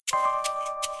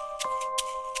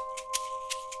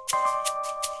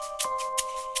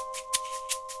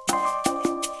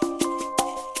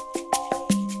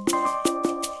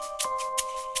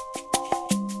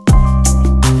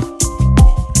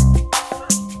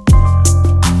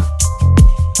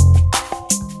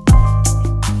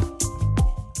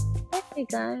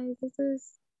guys, this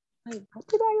is wait, what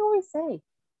did I always say?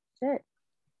 Shit.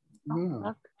 Oh,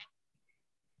 fuck.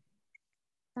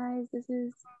 Guys, this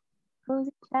is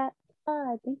Cozy Chat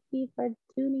Pod. Thank you for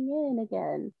tuning in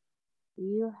again.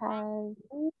 You have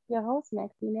me, your host,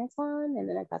 Maxine Antoine, and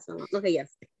then I got some. Okay, yes.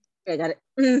 Okay, I got it.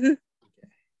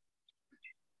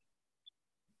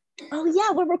 Oh,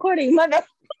 yeah, we're recording. My bad.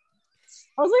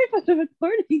 I was waiting for the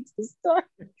recording to start.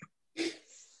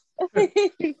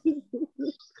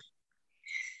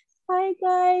 Hi,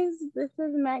 guys. This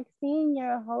is Maxine,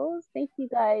 your host. Thank you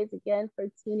guys again for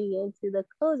tuning in to the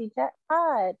Cozy Chat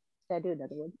Pod. Should I do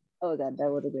another one? Oh, God, that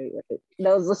was a great one.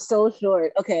 That was so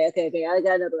short. Okay. I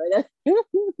got another one.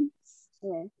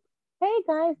 Okay. Hey,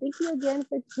 guys. Thank you again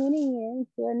for tuning in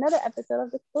to another episode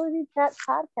of the Cozy Chat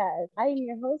Podcast. I am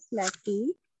your host,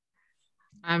 Maxine.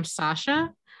 I'm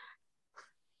Sasha.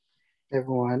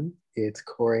 Everyone, it's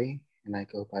Corey, and I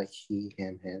go by he,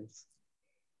 him, his.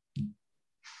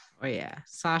 Oh yeah,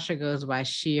 Sasha goes by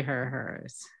she, her,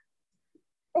 hers.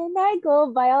 And I go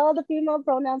by all the female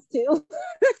pronouns too.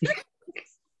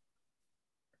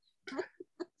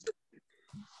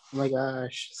 Oh my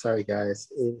gosh, sorry guys,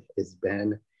 it has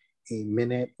been a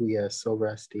minute. We are so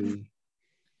rusty.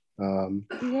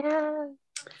 Yeah.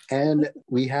 And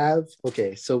we have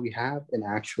an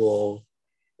actual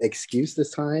excuse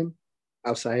this time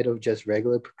outside of just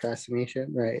regular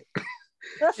procrastination, right?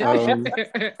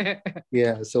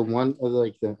 Yeah, so one of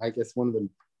the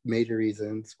major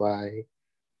reasons why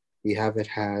we haven't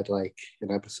had like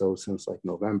an episode since like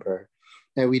November,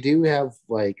 and we did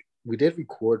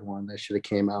record one that should have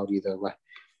came out either like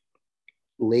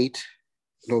late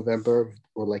November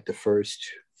or like the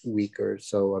first week or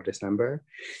so of December.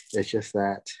 It's just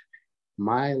that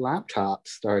my laptop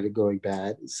started going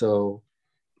bad, so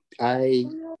I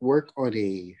work on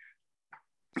a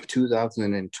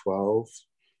 2012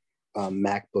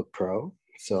 MacBook Pro.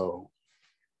 So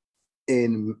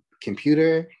in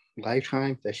computer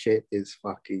lifetime, that shit is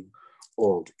fucking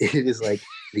old. It is like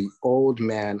the old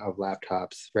man of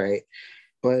laptops, right?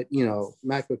 But you know,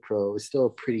 MacBook Pro is still a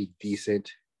pretty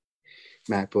decent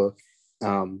MacBook.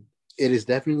 It is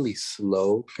definitely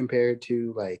slow compared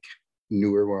to like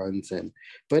newer ones,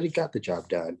 but it got the job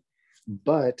done.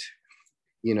 But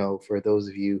you know, for those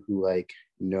of you who like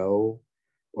know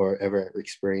or ever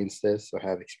experienced this or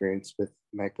have experience with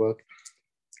MacBook,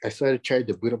 I started trying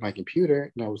to boot up my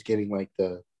computer and I was getting like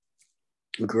the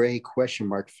gray question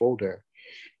mark folder,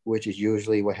 which is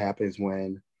usually what happens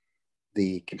when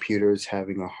the computer is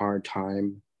having a hard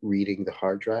time reading the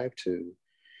hard drive to,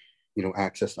 you know,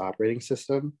 access the operating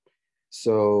system.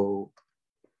 So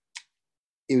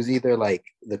it was either like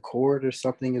the cord or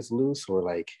something is loose or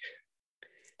like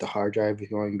the hard drive is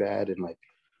going bad, and like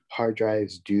hard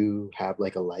drives do have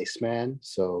like a lifespan,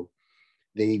 so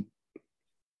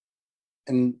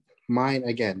mine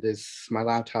again, my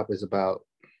laptop is about,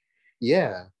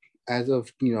 yeah, as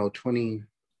of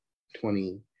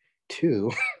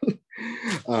 2022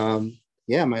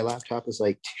 yeah, my laptop is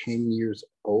like 10 years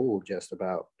old, just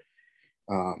about.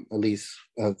 At least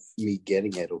of me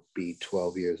getting it will be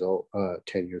 10 years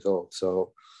old.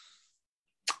 So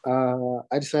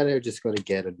I decided I'm just going to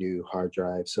get a new hard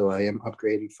drive. So I am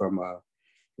upgrading from a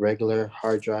regular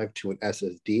hard drive to an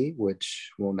SSD,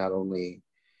 which will not only,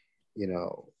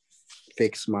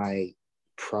 fix my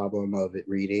problem of it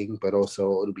reading, but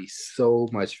also it'll be so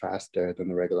much faster than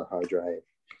the regular hard drive,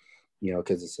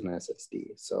 because it's an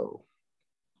SSD. So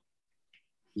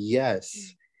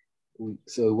yes.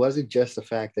 So it wasn't just the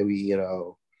fact that we,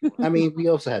 I mean, we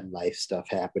also had life stuff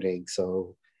happening.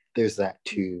 So there's that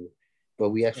too. But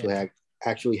we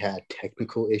actually had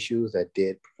technical issues that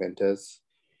did prevent us,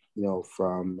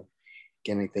 from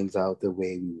getting things out the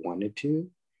way we wanted to.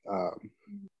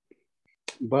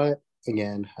 But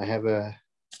again, I have a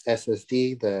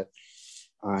SSD that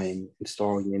I'm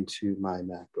installing into my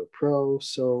MacBook Pro.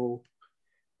 So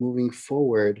moving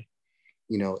forward,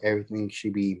 everything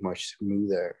should be much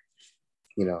smoother,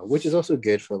 which is also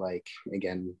good for like,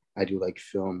 again, I do like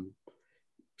film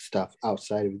stuff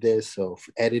outside of this. So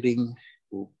for editing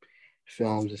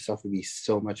films and stuff would be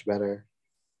so much better.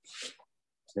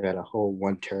 I got a whole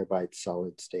 1 terabyte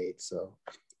solid state. So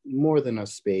more than enough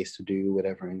space to do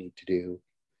whatever I need to do.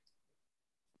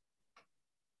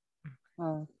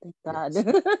 Oh, thank God. Yes.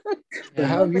 So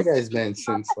how have you guys been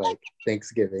since like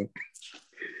Thanksgiving?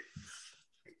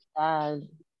 God.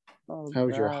 How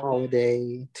was your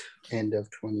holiday, end of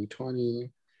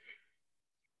 2020?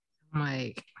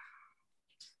 Like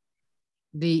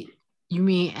you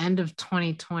mean end of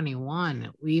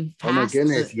 2021? We've passed. Oh my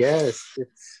goodness, yes.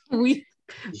 We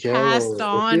passed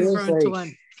on from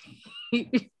like...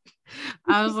 20.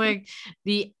 I was like,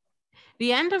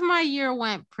 the end of my year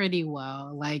went pretty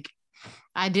well. Like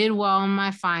I did well in my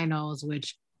finals,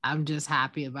 which I'm just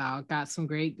happy about. Got some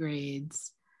great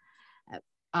grades.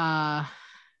 Uh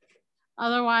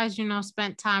Otherwise,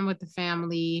 spent time with the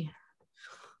family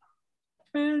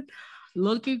and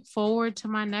looking forward to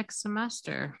my next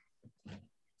semester.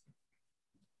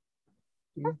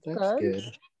 That's good.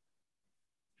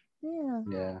 Yeah.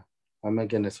 Yeah. Oh my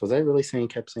goodness. Was I really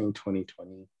kept saying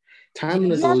 2020?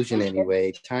 Time is illusion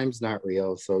anyway. Time's not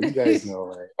real. So you guys know,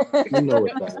 right? You know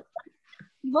what's that.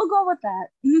 We'll go with that.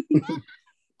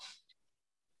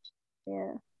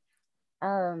 Yeah.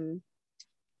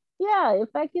 Yeah, if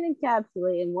I can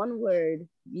encapsulate in one word,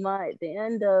 the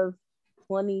end of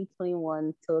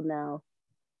 2021 till now,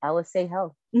 I would say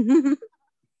health.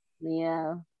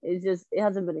 Yeah. It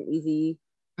hasn't been an easy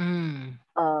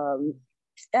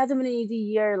it hasn't been an easy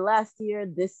year. Last year,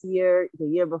 this year, the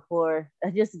year before,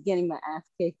 just getting my ass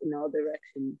kicked in all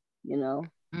directions,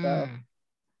 So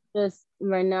just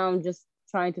right now, I'm just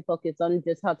trying to focus on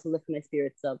just how to lift my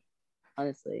spirits up,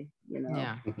 honestly,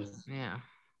 Yeah.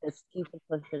 Just keep it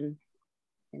pushing,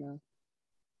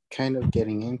 Kind of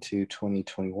getting into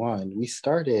 2021, we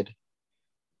started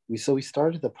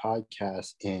the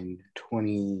podcast in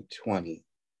 2020.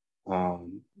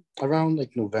 Around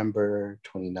like November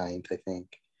 29th, I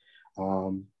think.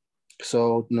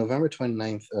 So November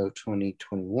 29th of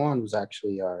 2021 was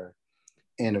actually our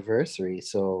anniversary.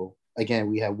 So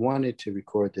again, we had wanted to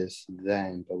record this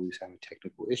then, but we was having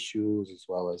technical issues as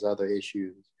well as other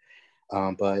issues.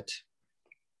 But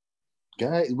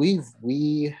guys,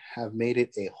 we have made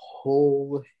it a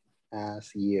whole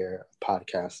ass year of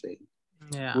podcasting.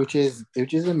 Yeah. Which is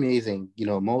amazing.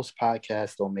 Most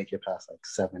podcasts don't make it past like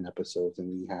 7 episodes, and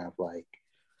we have like,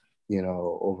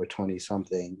 over 20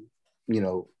 something,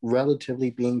 relatively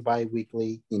being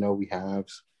bi-weekly. We have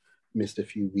missed a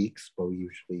few weeks, but we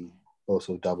usually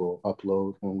also double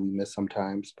upload when we miss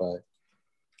sometimes. But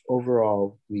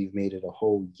overall, we've made it a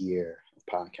whole year of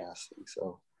podcasting.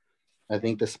 So I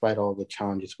think despite all the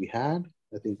challenges we had,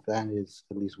 I think that is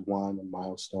at least one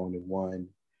milestone and one,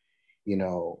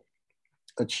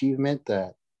 achievement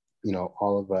that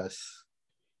all of us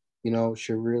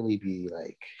should really be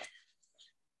like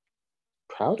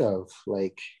proud of.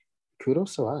 Like,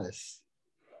 kudos to us.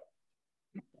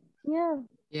 Yeah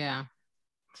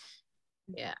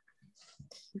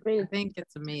Great. I think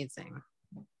it's amazing.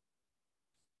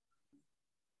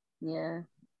 Yeah,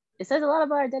 it says a lot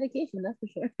about our dedication, that's for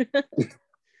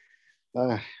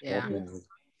sure. Yeah,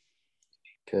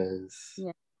 because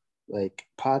like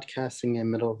podcasting in the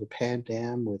middle of a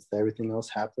pandemic with everything else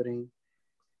happening,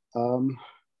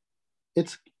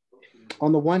 it's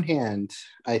on the one hand,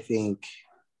 I think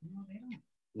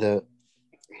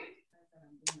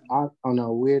on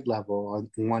a weird level, on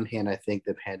one hand, I think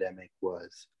the pandemic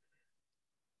was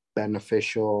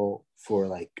beneficial for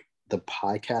like the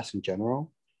podcast in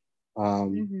general.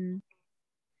 Only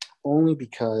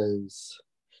because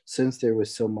since there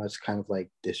was so much kind of like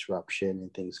disruption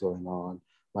and things going on,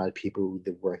 a lot of people were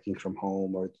working from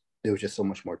home, or there was just so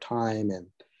much more time, and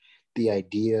the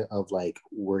idea of like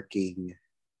working,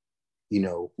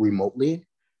 remotely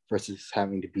versus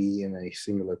having to be in a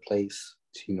singular place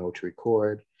to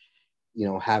record,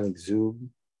 having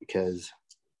Zoom, because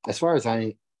as far as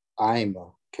I'm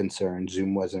concerned,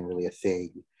 Zoom wasn't really a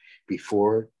thing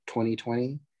before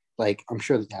 2020. Like, I'm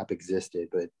sure the app existed,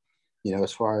 but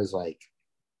as far as like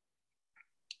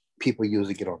people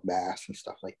using it on mass and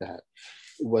stuff like that,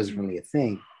 it wasn't really a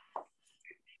thing.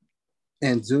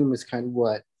 And Zoom is kind of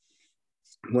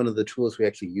one of the tools we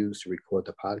actually use to record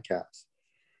the podcast,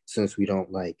 since we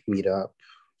don't like meet up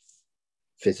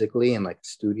physically in like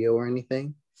studio or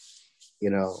anything,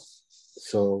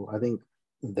 So I think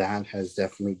that has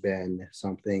definitely been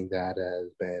something that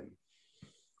has been,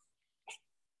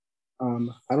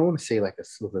 I don't want to say like a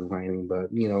silver lining,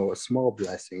 but a small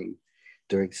blessing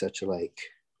during such a like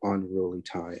unruly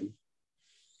time.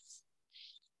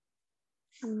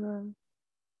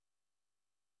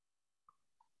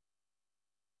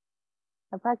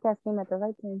 A podcast came at the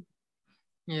right time.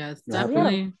 Yeah, it's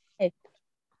definitely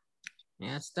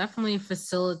it's definitely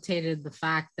facilitated the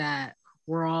fact that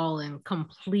we're all in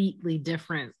completely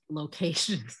different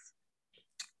locations.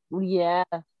 Yeah.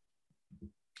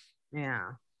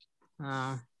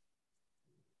 And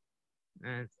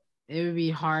it would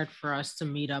be hard for us to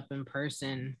meet up in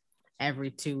person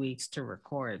every 2 weeks to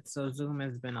record. So Zoom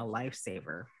has been a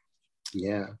lifesaver.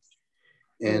 Yeah.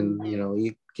 And,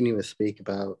 you can even speak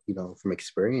about, from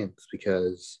experience,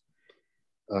 because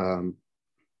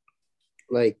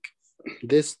like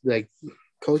this, like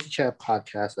Cozy Chat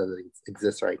podcast as it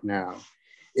exists right now,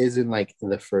 isn't like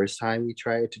the first time we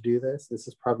tried to do this. This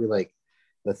is probably like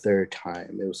the third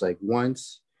time. It was like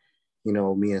once, you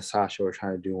know, me and Sasha were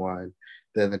trying to do one.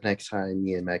 Then the next time,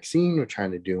 me and Maxine were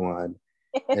trying to do one.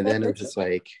 And then it was just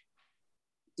like,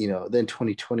 you know, then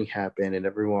 2020 happened and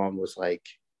everyone was like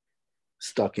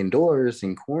stuck indoors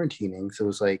and quarantining. So it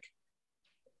was like,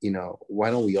 you know, why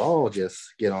don't we all just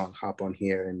hop on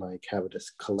here and like have this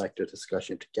collective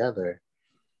discussion together,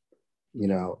 you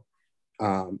know?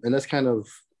 And that's kind of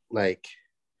like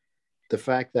the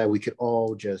fact that we could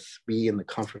all just be in the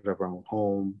comfort of our own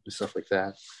home and stuff like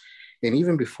that. And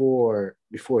even before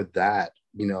that,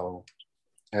 you know,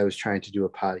 I was trying to do a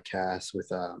podcast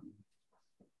with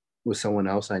someone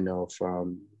else I know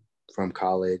from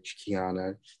college,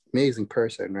 Kiana, amazing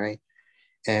person, right?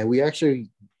 And we actually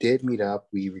did meet up.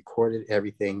 We recorded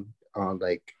everything on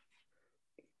like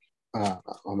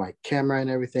on my camera and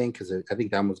everything because I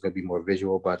think that was going to be more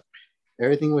visual, but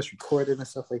everything was recorded and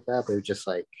stuff like that. But it was just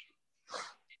like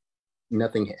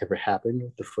nothing ever happened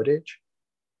with the footage.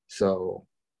 So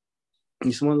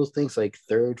it's one of those things like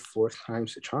third, fourth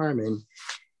time's the charm, and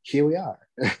here we are.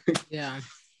 Yeah.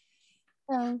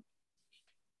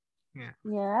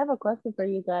 Yeah, I have a question for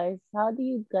you guys. How do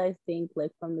you guys think,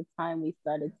 like, from the time we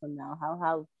started to now, how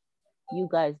have you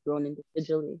guys grown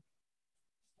individually?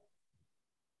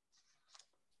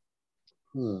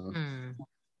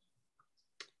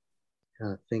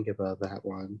 Gotta think about that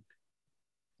one.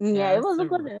 Yeah, it was a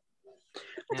good one.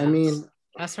 Yeah, I mean,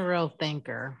 that's a real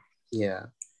thinker. Yeah.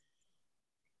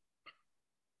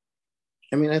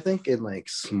 I mean, I think in like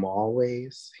small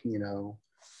ways, you know,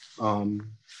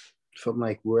 from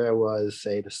like where I was,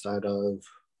 say, the start of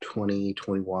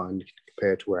 2021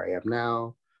 compared to where I am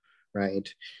now, right?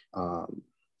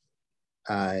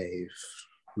 I've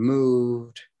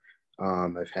moved.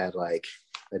 I've had like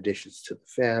additions to the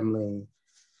family.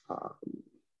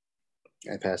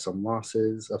 I've had some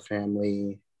losses of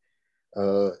family.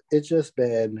 It's just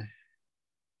been,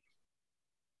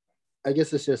 I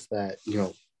guess it's just that, you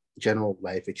know, general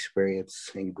life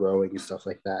experience and growing and stuff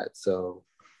like that. So,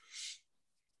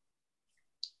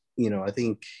 you know, I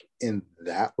think in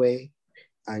that way,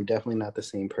 I'm definitely not the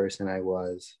same person I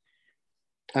was.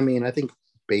 I mean, I think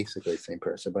basically the same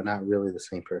person, but not really the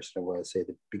same person I was, say,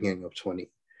 the beginning of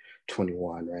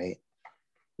 2021, right?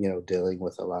 You know, dealing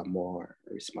with a lot more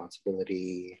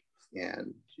responsibility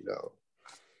and, you know,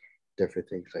 different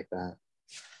things like that.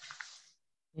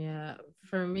 Yeah,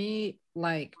 for me,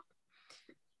 like,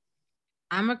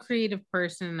 I'm a creative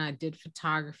person. I did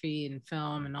photography and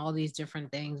film and all these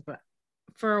different things, but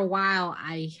for a while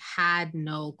I had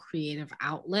no creative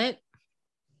outlet.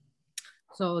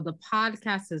 So the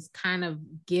podcast has kind of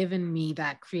given me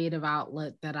that creative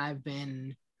outlet that I've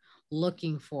been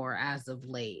looking for as of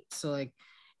late. So like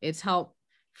it's helped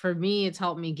for me, it's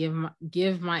helped me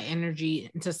give my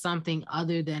energy into something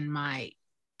other than my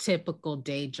typical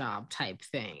day job type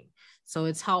thing. So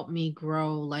it's helped me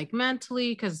grow like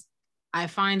mentally because I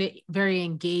find it very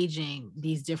engaging,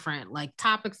 these different like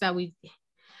topics that we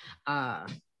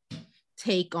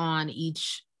take on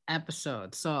each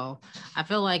episode. So I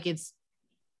feel like it's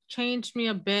changed me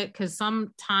a bit because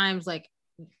sometimes like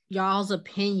y'all's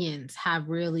opinions have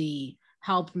really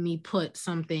helped me put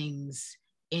some things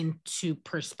into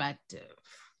perspective.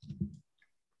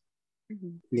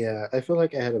 Yeah, I feel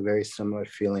like I had a very similar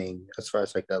feeling as far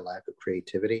as like that lack of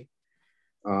creativity.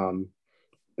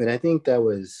 And I think that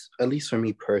was, at least for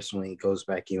me personally, goes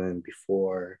back even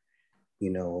before,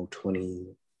 you know,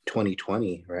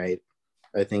 2020, right?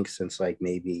 I think since like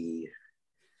maybe,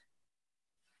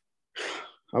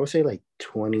 I would say like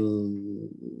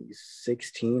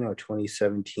 2016 or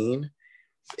 2017,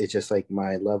 it's just like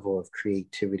my level of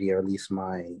creativity, or at least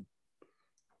there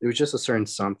was just a certain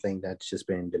something that's just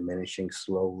been diminishing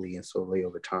slowly and slowly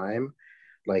over time.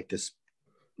 Like this,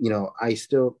 you know, I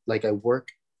still, like I work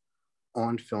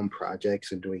on film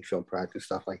projects and doing film projects and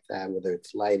stuff like that, whether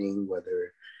it's lighting,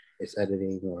 whether it's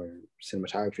editing or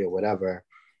cinematography or whatever.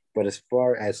 But as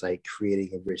far as like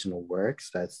creating original works,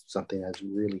 that's something that's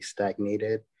really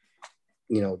stagnated.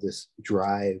 You know, this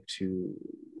drive to,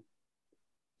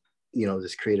 you know,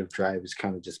 this creative drive has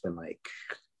kind of just been like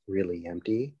really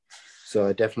empty. So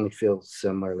I definitely feel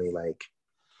similarly, like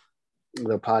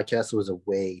the podcast was a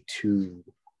way to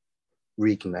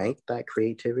reignite that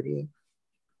creativity.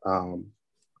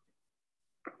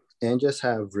 And just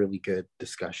have really good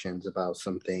discussions about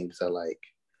some things that, like,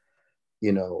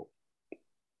 you know,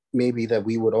 maybe that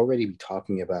we would already be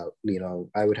talking about. You know,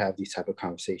 I would have these type of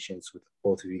conversations with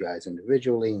both of you guys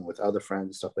individually and with other friends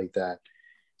and stuff like that.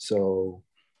 So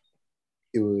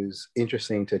it was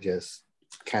interesting to just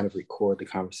kind of record the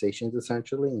conversations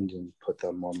essentially and then put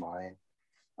them online.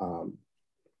 um,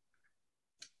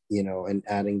 you know, and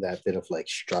adding that bit of like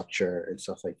structure and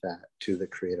stuff like that to the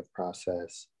creative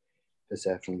process has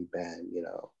definitely been, you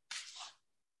know,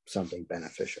 something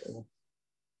beneficial.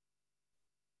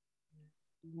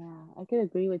 Yeah, I can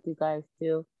agree with you guys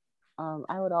too.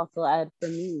 I would also add for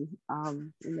me,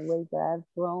 in the ways that I've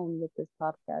grown with this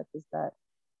podcast is that,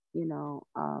 you know,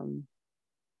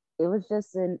 it was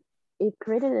just it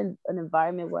created an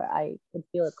environment where I could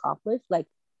feel accomplished. Like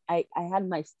I had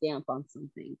my stamp on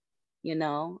something, you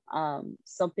know,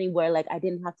 something where like I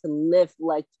didn't have to lift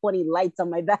like 20 lights on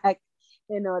my back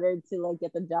in order to like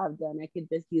get the job done. I could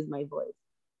just use my voice.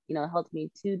 You know, it helped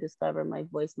me to discover my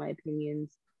voice, my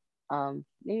opinions, made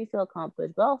me feel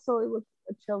accomplished, but also it was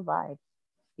a chill vibe.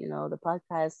 You know, the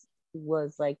podcast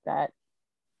was like that.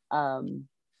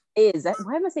 Is that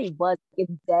why am I saying was?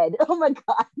 It's dead. Oh my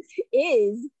god,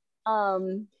 is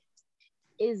um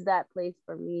is that place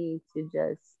for me to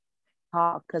just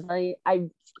talk, because I've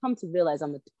come to realize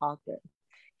I'm a talker,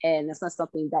 and it's not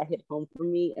something that hit home for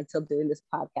me until doing this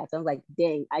podcast. I was like,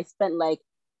 dang, I spent like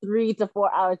 3 to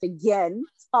 4 hours again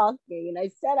talking, and I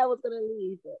said I was gonna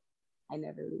leave, but I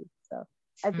never leave. So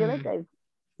I feel like I've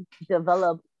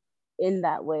developed in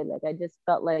that way. Like I just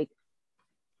felt like,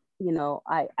 you know,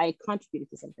 I contributed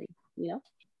to something, you know?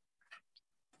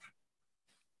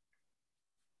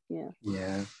 Yeah.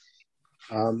 Yeah.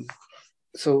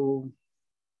 So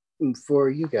for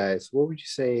you guys, what would you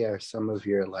say are some of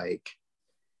your like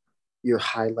your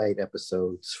highlight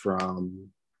episodes from,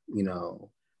 you know,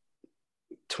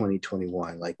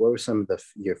 2021? Like what were some of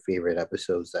your favorite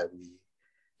episodes that we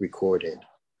recorded?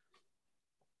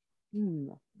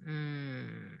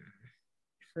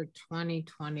 For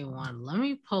 2021, let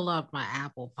me pull up my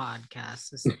Apple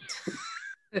Podcasts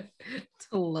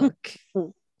to look.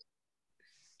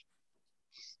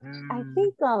 I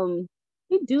think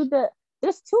we do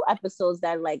there's 2 episodes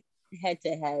that are like head to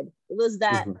head. It was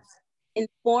that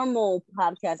informal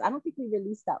podcast. I don't think we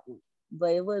released that one,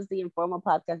 but it was the informal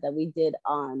podcast that we did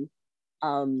on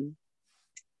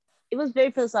it was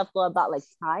very philosophical about like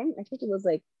time. I think it was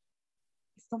like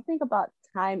something about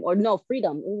time, or no,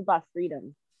 freedom. It was about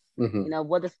freedom. You know,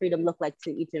 what does freedom look like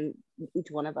to each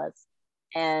one of us?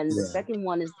 And the second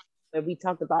one is where we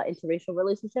talked about interracial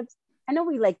relationships. I know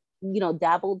we like, you know,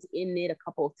 dabbled in it a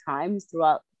couple of times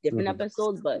throughout different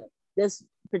episodes, but this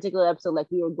particular episode,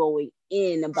 like we were going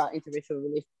in about interracial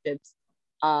relationships.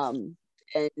 And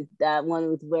that one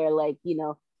was where like, you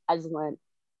know, I just went,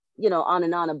 you know, on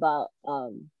and on about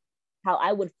how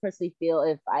I would personally feel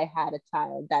if I had a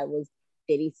child that was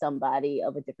dating somebody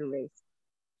of a different race,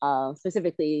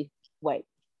 specifically white.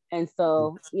 And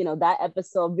so, you know, that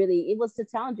episode really, it was a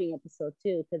challenging episode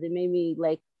too, because it made me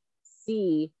like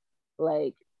see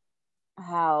like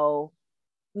how,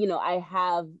 you know, I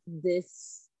have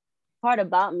this part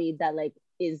about me that like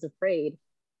is afraid,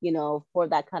 you know, for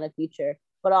that kind of future,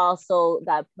 but also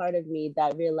that part of me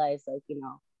that realized like, you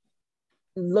know,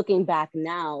 looking back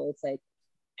now, it's like,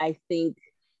 I think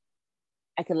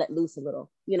I can let loose a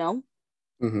little, you know?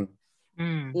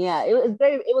 Yeah,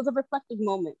 it was a reflective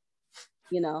moment,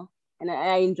 you know, and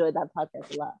I enjoyed that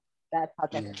podcast a lot. That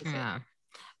podcast episode. Yeah.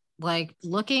 Like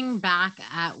looking back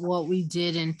at what we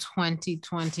did in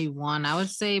 2021, I would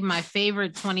say my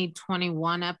favorite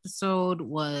 2021 episode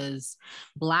was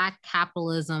Black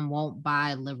Capitalism Won't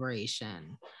Buy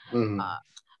Liberation.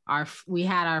 We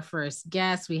had our first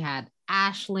guest, we had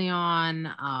Ashley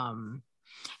on,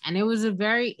 and it was a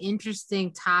very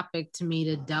interesting topic to me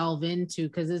to delve into,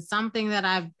 because it's something that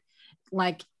I've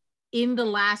like in the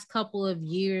last couple of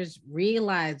years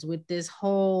realized with this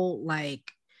whole like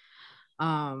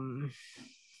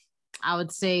I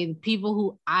would say the people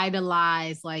who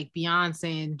idolize like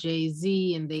Beyonce and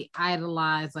Jay-Z, and they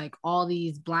idolize like all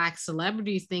these Black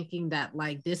celebrities, thinking that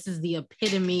like this is the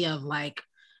epitome of like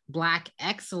Black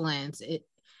excellence.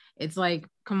 It's like,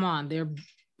 come on, they're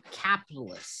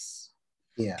capitalists.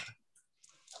 Yeah.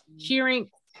 Cheering,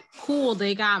 cool,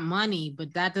 they got money,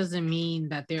 but that doesn't mean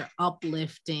that they're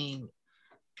uplifting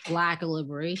Black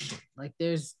liberation. Like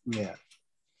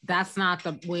that's not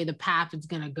the way the path is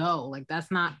going to go. Like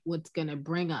that's not what's going to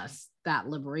bring us that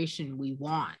liberation we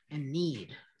want and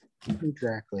need.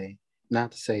 Exactly.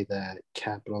 Not to say that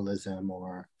capitalism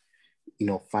or, you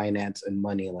know, finance and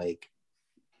money, like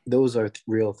those are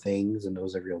real things and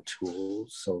those are real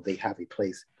tools. So they have a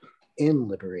place in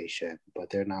liberation, but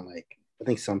they're not like, I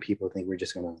think some people think we're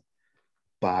just going to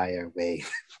buy our way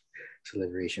to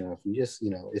liberation. If we just, you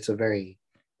know, it's a very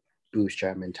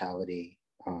bootstrap mentality.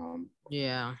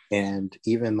 And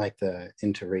even like the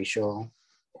interracial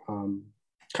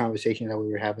conversation that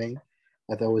we were having,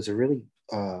 I thought it was a really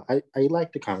I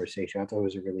liked the conversation. I thought it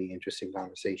was a really interesting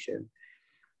conversation.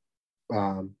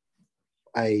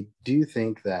 I do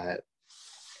think that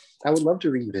I would love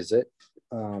to revisit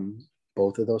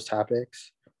both of those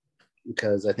topics,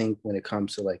 because I think when it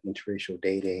comes to like interracial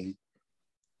dating,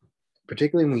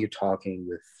 particularly when you're talking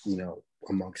with,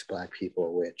 amongst Black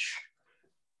people, which,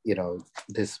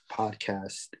 this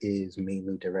podcast is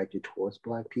mainly directed towards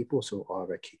Black people. So all of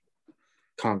our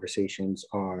conversations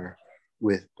are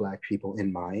with Black people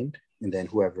in mind. And then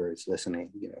whoever is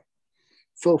listening,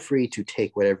 feel free to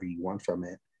take whatever you want from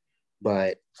it.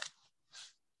 But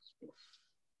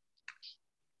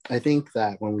I think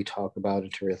that when we talk about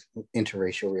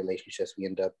interracial relationships, we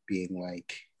end up being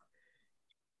like,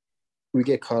 we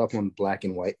get caught up on Black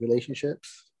and white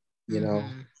relationships,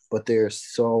 but there's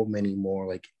so many more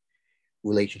like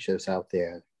relationships out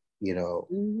there,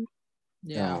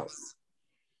 Yeah.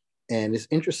 And it's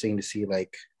interesting to see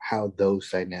like how those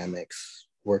dynamics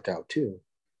work out too.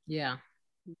 Yeah.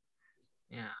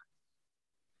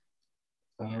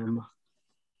 What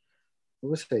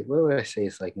would I say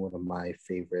is like one of my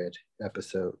favorite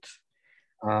episodes?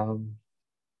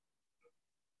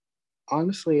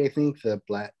 Honestly, I think the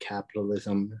Black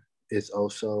capitalism is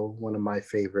also one of my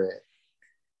favorite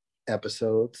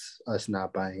episodes. Us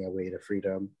not buying our way to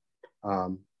freedom.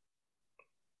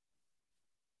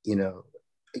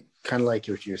 Kind of like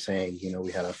what you're saying.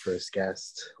 We had our first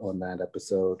guest on that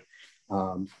episode,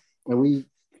 and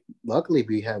luckily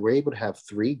we're able to have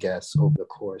 3 guests over the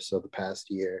course of the past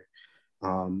year.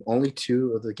 Only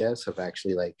 2 of the guests have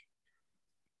actually like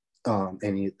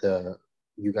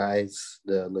you guys,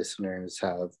 the listeners,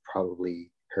 have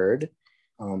probably heard.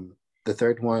 The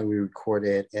third one we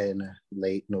recorded in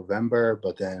late November,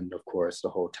 but then of course the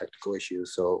whole technical issue.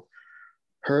 So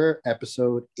her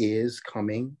episode is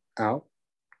coming out.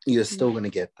 You're still gonna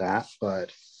get that,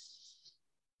 but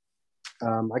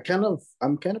I'm kind of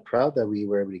proud that we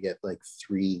were able to get like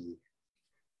 3,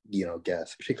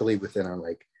 guests, particularly within our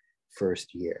like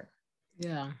first year.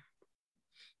 Yeah.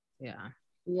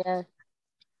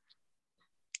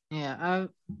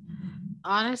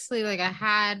 Honestly, like I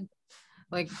had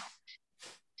like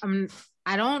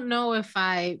I don't know if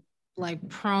I like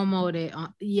promoted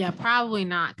on, probably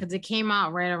not, because it came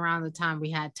out right around the time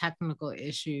we had technical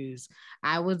issues.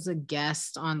 I was a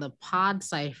guest on the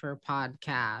Podcypher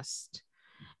podcast,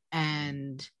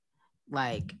 and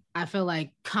like I feel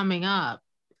like coming up,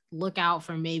 look out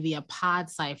for maybe a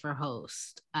Podcypher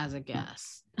host as a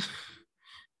guest.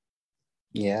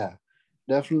 Yeah,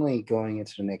 definitely going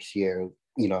into the next year,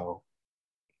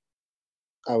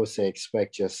 I would say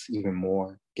expect just even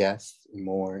more guests,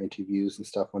 more interviews and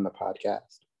stuff on the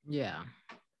podcast. Yeah.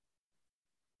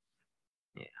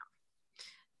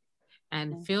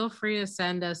 And feel free to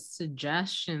send us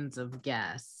suggestions of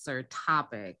guests or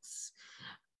topics.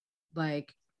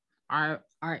 Like our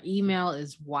email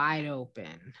is wide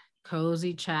open,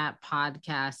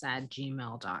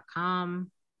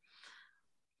 cozychatpodcast@gmail.com.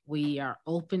 We are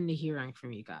open to hearing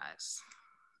from you guys.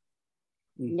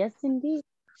 Yes, indeed.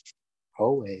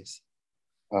 Always.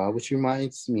 Which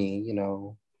reminds me,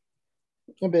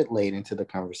 a bit late into the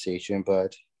conversation,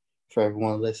 but for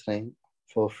everyone listening,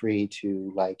 feel free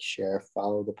to like, share,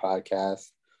 follow the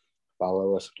podcast,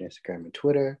 follow us on Instagram and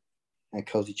Twitter at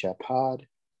Cozy Chat Pod.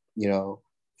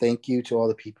 Thank you to all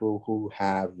the people who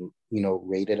have,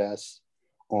 rated us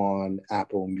on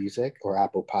Apple Music or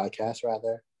Apple Podcasts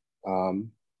rather.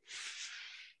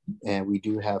 And we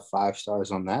do have 5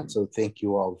 stars on that. So thank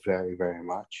you all very, very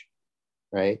much.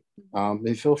 Right.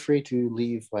 And feel free to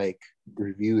leave like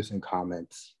reviews and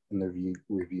comments in the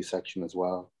review section as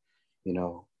well.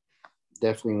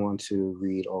 Definitely want to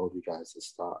read all of you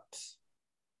guys' thoughts.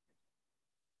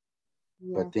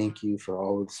 Yeah. But thank you for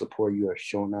all the support you have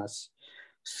shown us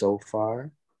so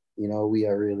far. We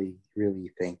are really,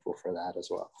 really thankful for that as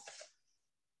well.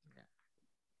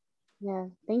 Yeah,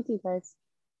 thank you guys.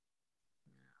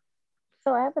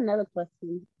 So I have another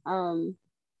question.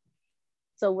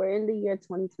 So we're in the year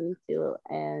 2022,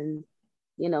 and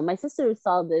my sister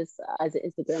saw this as an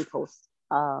Instagram post,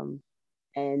 and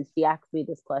she asked me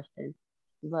this question.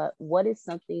 But what is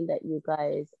something that you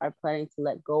guys are planning to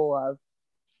let go of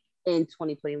in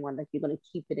 2021? Like you're gonna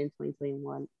keep it in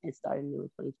 2021 and start anew in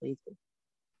 2022?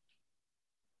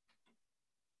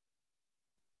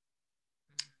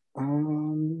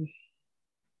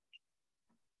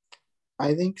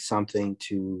 I think something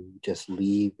to just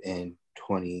leave in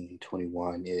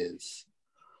 2021 is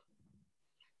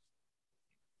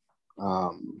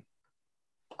I'm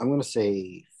going to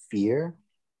say fear.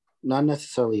 Not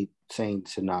necessarily saying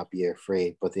to not be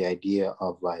afraid, but the idea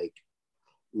of like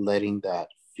letting that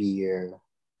fear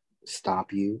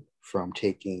stop you from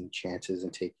taking chances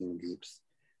and taking leaps,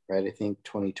 right? I think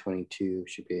 2022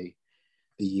 should be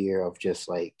the year of just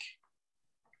like,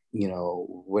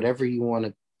 whatever you want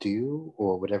to do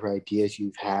or whatever ideas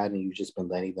you've had and you've just been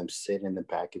letting them sit in the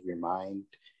back of your mind,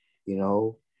 you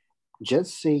know,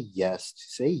 just say yes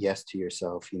to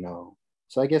yourself.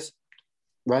 So I guess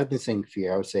rather than saying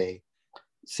fear, I would say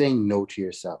saying no to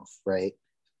yourself, right?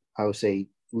 I would say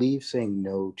leave saying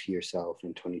no to yourself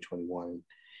in 2021.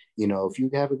 If you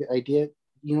have a good idea,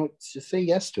 just say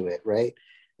yes to it, right?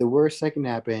 The worst that can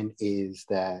happen is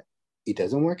that it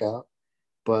doesn't work out,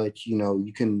 but you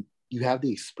have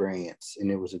the experience and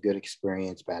it was a good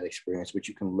experience, bad experience, but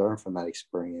you can learn from that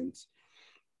experience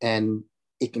and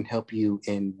it can help you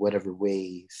in whatever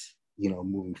ways,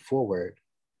 moving forward.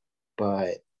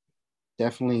 But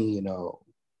definitely,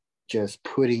 just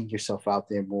putting yourself out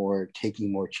there more,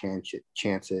 taking more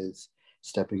chances,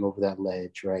 stepping over that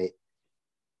ledge, right?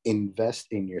 Invest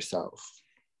in yourself.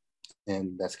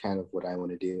 And that's kind of what I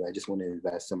want to do. I just want to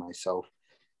invest in myself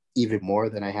even more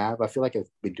than I have. I feel like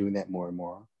I've been doing that more and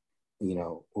more,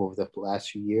 over the last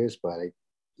few years, but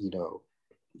you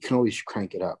can always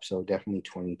crank it up. So definitely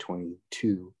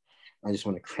 2022, I just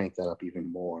want to crank that up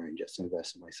even more and just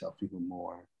invest in myself even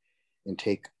more and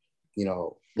take,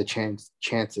 the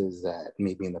chances that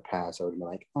maybe in the past I would have been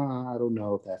like, I don't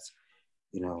know if that's,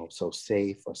 so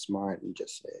safe or smart, and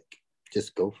just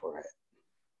go for it.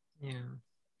 Yeah.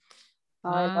 Oh,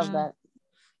 I love that.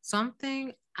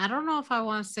 Something, I don't know if I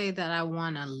want to say that I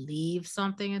want to leave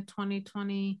something in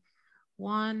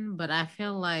 2021, but I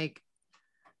feel like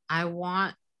I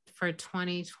want for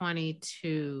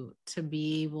 2022 to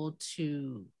be able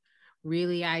to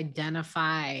really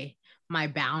identify my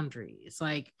boundaries.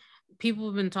 Like people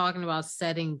have been talking about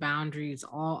setting boundaries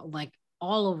all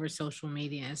over social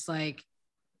media. It's like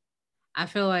I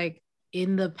feel like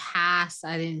in the past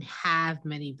I didn't have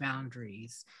many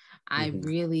boundaries. I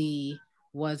really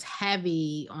was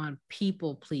heavy on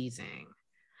people pleasing,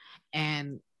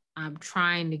 and I'm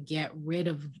trying to get rid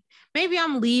of, maybe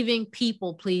I'm leaving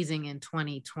people pleasing in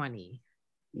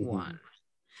 2021.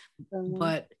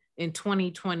 But in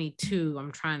 2022,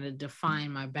 I'm trying to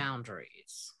define my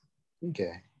boundaries.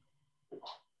 Okay.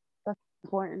 That's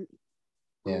important.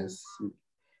 Yes.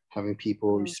 Having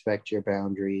people respect your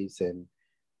boundaries and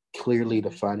clearly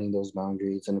defining those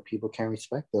boundaries. And if people can't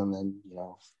respect them, then,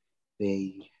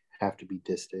 they have to be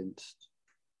distanced,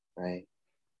 right?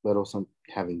 But also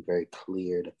having very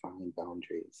clear, defined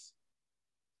boundaries.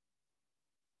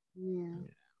 Yeah.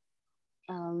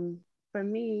 For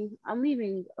me, I'm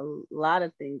leaving a lot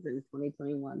of things in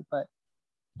 2021, but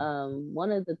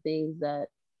one of the things that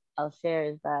I'll share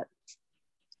is that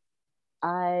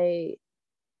I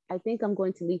I think I'm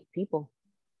going to leave people.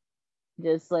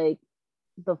 Just like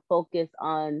the focus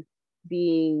on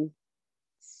being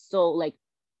so like,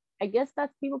 I guess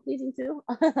that's people pleasing too.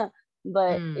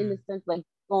 But in the sense like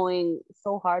going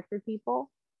so hard for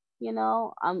people,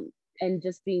 and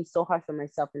just being so hard for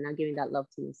myself and not giving that love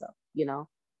to myself.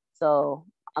 So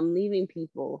I'm leaving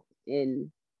people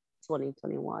in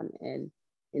 2021, and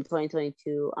in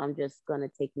 2022 I'm just gonna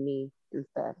take me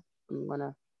instead. I'm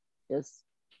gonna just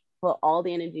put all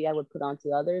the energy I would put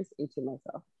onto others into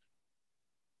myself.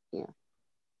 Yeah.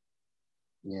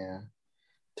 Yeah.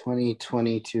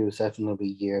 2022 is definitely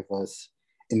a year of us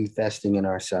investing in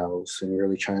ourselves and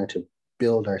really trying to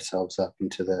build ourselves up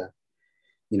into the,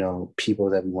 people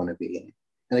that we want to be.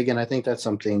 And again, I think that's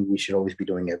something we should always be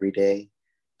doing every day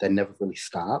that never really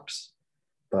stops,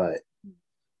 but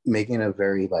making a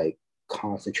very like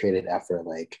concentrated effort,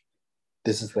 like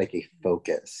this is like a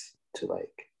focus to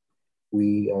like,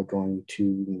 we are going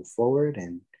to move forward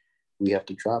and we have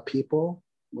to drop people,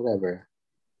 whatever.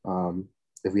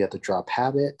 If we have to drop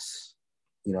habits,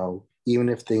 even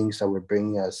if things that were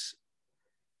bringing us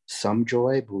some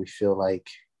joy, but we feel like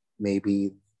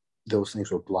maybe those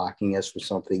things were blocking us for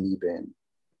something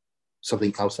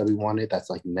else that we wanted that's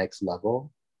like next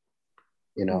level,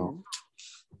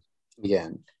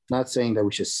 again, not saying that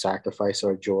we should sacrifice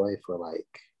our joy for like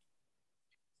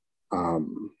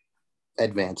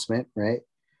advancement, right?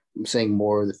 I'm saying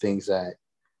more of the things that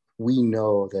we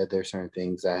know that there's certain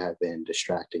things that have been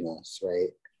distracting us,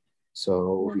 right?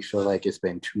 So if we feel like it's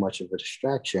been too much of a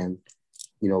distraction,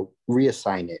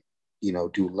 reassign it,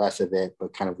 do less of it,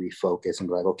 but kind of refocus and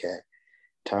be like, okay,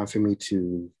 time for me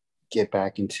to get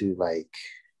back into like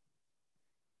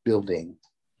building,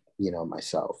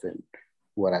 myself and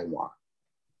what I want.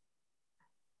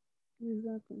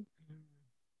 Exactly.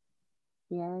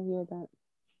 Yeah, I hear that.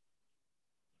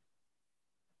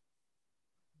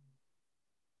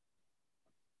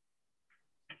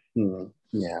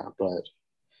 Yeah, but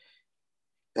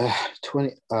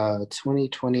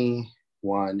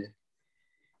 2021.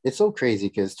 It's so crazy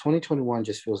because 2021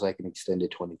 just feels like an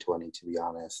extended 2020, to be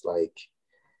honest. Like,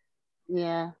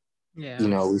 Yeah.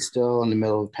 we're still in the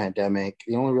middle of a pandemic.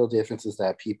 The only real difference is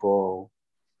that I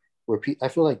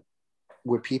feel like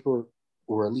where people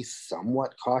were at least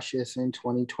somewhat cautious in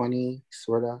 2020,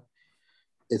 sort of,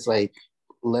 it's like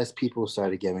less people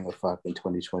started giving a fuck in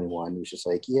 2021. It was just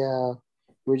like, yeah,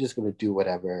 we're just going to do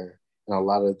whatever. And a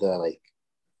lot of the like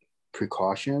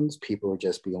precautions, people were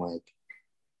just being like,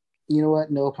 you know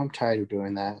what? Nope, I'm tired of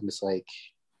doing that. And it's like,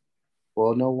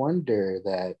 well, no wonder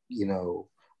that, we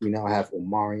now have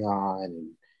Omarion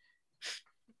and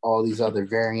all these other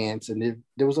variants. And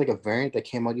there was like a variant that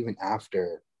came out even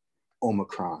after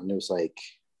Omicron. It was like,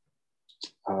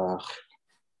 uh,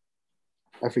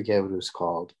 I forget what it was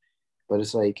called, but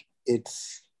it's like,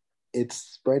 it's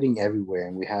spreading everywhere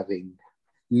and we're having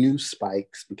new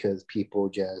spikes because people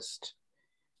just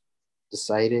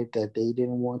decided that they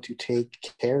didn't want to take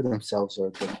care of themselves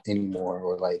anymore,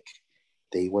 or like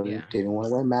they didn't want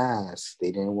to wear masks,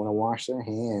 they didn't want to wash their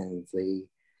hands, they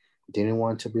didn't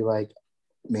want to be like,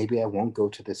 maybe I won't go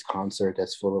to this concert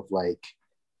that's full of like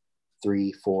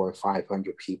 300, 400,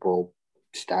 500 people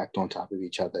stacked on top of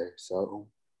each other. So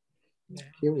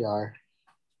here we are.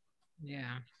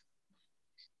 Yeah.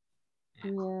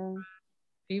 Yeah.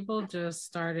 People just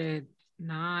started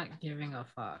not giving a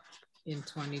fuck in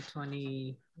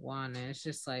 2021. And it's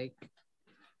just like,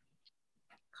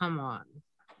 come on.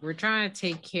 We're trying to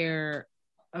take care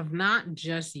of not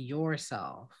just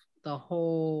yourself, the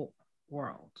whole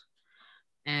world.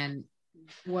 And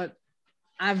what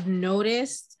I've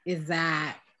noticed is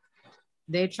that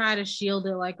they try to shield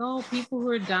it like, oh, people who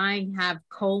are dying have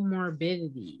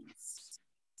comorbidities.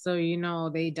 So,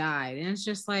 they died. And it's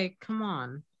just like, come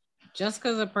on. Just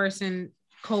because a person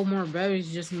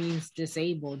comorbidities just means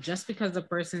disabled. Just because a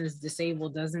person is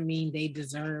disabled doesn't mean they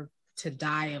deserve to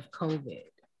die of COVID.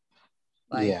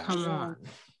 Like, come on.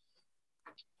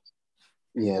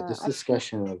 Yeah, this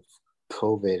discussion of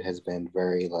COVID has been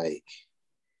very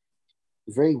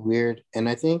weird. And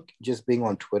I think just being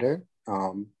on Twitter,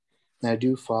 and I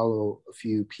do follow a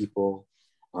few people,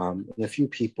 and a few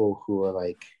people who are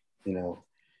like,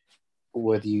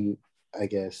 whether you, I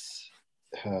guess,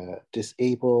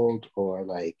 disabled or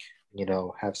like,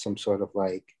 have some sort of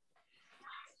like,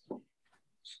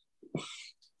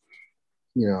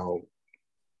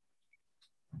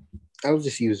 I'll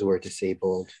just use the word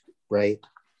disabled, right?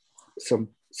 Some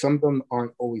of them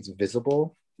aren't always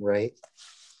visible, right?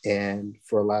 And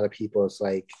for a lot of people, it's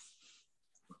like,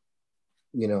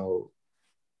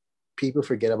 people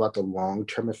forget about the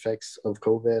long-term effects of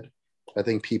COVID. I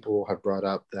think people have brought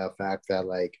up the fact that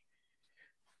like,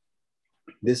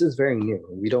 this is very new.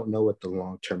 We don't know what the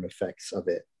long-term effects of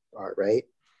it are, right?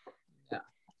 Yeah.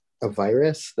 A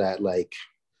virus that like,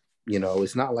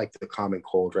 is not like the common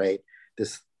cold, right?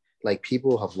 This, like,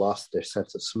 people have lost their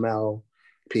sense of smell.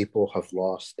 People have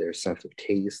lost their sense of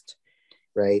taste,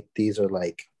 right? These are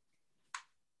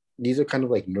kind of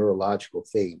like neurological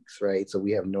things, right? So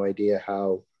we have no idea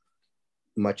how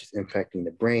much is impacting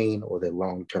the brain or the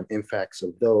long-term effects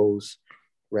of those,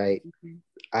 right? Mm-hmm.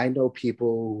 I know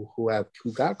people who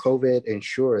got COVID, and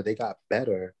sure, they got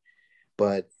better,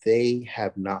 but they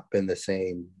have not been the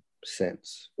same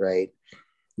since, right?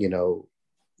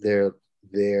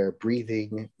 Their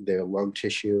breathing, their lung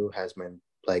tissue has been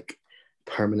like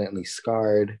permanently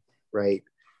scarred, right?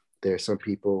 There are some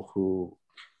people who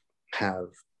have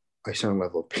a certain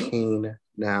level of pain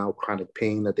now, chronic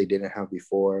pain that they didn't have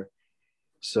before.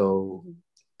 So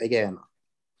again,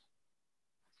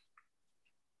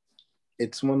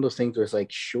 it's one of those things where it's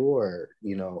like, sure,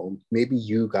 maybe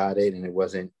you got it and it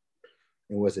wasn't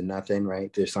nothing,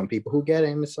 right? There's some people who get it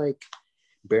and it's like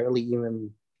barely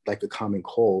even like a common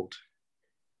cold.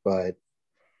 But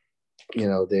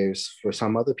there's, for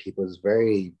some other people, it's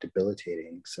very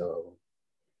debilitating. So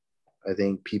I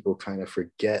think people kind of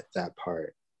forget that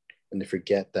part, and they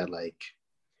forget that like,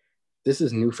 this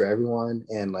is new for everyone.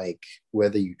 And like,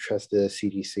 whether you trust the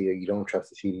CDC or you don't trust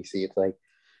the CDC, it's like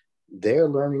they're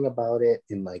learning about it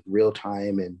in like real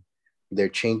time, and they're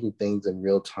changing things in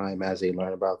real time as they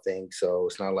learn about things. So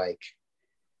it's not like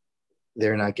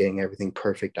they're not getting everything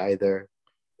perfect either,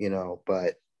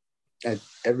 but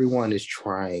everyone is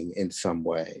trying in some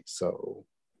way. So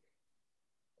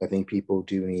I think people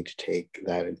do need to take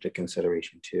that into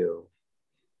consideration too.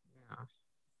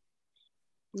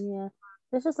 Yeah.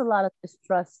 There's just a lot of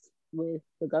distrust with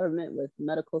the government, with the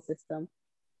medical system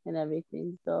and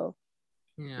everything. So,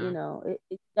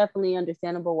 it's definitely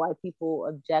understandable why people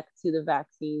object to the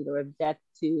vaccine or object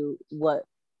to what,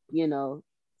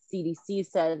 CDC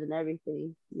says and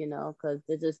everything, you know, because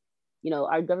they're just, you know,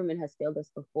 our government has failed us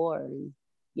before. And,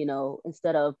 you know,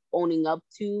 instead of owning up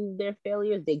to their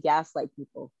failures, they gaslight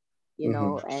people, you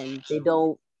know, and they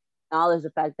don't acknowledge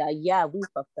the fact that, yeah, we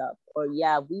fucked up, or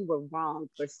yeah, we were wrong,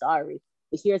 we're sorry.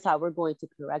 But here's how we're going to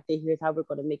correct it. Here's how we're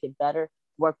going to make it better.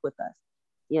 Work with us.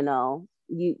 You know,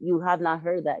 you have not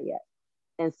heard that yet.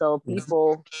 And so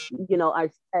people, you know,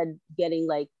 are getting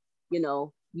like, you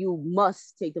know, you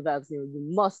must take the vaccine,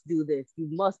 you must do this, you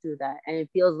must do that. And it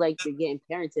feels like you're getting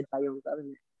parented by your own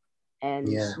government. And,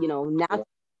 you know, now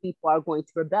people are going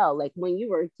to rebel. Like when you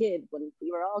were a kid, when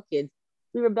we were all kids,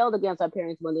 we rebelled against our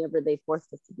parents whenever they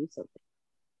forced us to do something.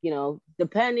 You know,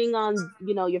 depending on,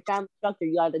 you know, your family structure,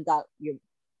 you either got your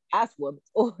ass whooped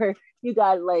or you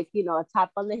got like, you know, a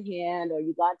tap on the hand or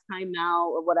you got time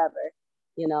out or whatever,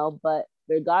 you know. But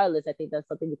regardless, I think that's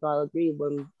something we can all agree.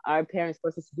 When our parents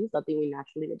forced us to do something, we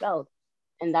naturally rebelled.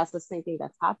 And that's the same thing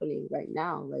that's happening right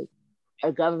now. Like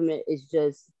our government is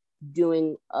just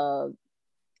doing a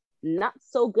not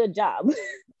so good job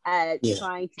at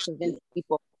trying to convince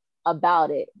people about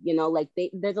it. You know, like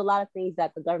there's a lot of things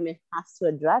that the government has to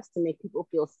address to make people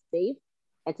feel safe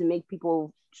and to make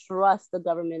people trust the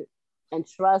government and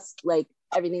trust like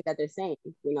everything that they're saying,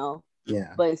 you know.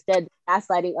 Yeah. But instead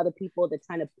gaslighting other people, they're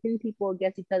trying to pin people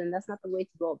against each other, and that's not the way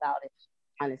to go about it.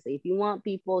 Honestly, if you want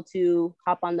people to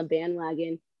hop on the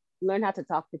bandwagon, learn how to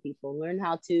talk to people, learn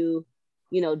how to,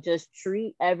 you know, just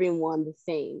treat everyone the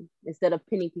same instead of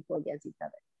pinning people against each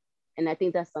other. And I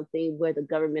think that's something where the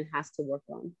government has to work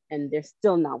on, and they're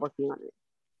still not working on it,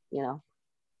 you know?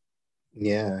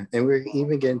 Yeah. And we're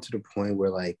even getting to the point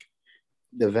where like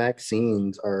the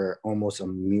vaccines are almost a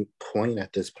moot point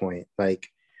at this point. Like,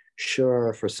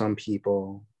 sure, for some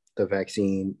people, the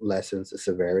vaccine lessens the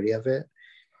severity of it,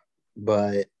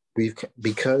 but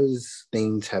because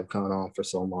things have gone on for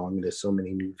so long, there's so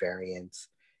many new variants,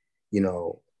 you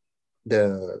know,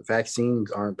 the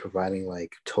vaccines aren't providing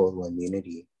like total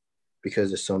immunity because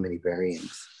there's so many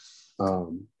variants.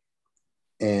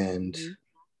 And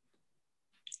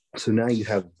so now you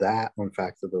have that one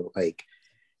factor, though, like,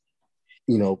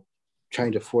 you know,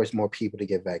 trying to force more people to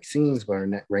get vaccines, but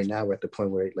right now we're at the point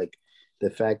where like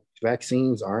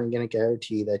vaccines aren't going to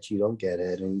guarantee that you don't get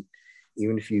it. And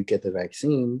even if you get the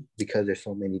vaccine, because there's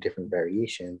so many different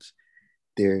variations,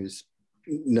 there's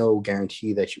no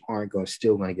guarantee that you aren't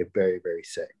still going to get very, very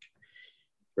sick.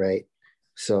 Right.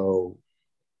 So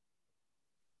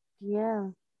yeah.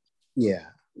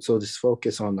 So just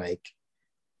focus on like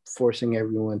forcing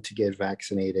everyone to get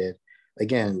vaccinated.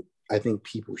 Again, I think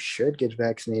people should get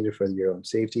vaccinated for their own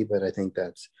safety, but I think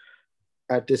that's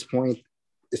at this point,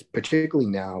 it's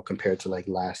particularly now compared to like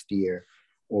last year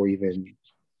or even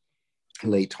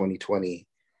late 2020,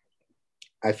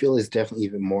 I feel it's definitely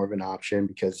even more of an option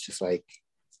because it's just like,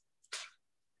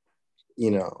 you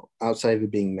know, outside of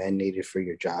it being mandated for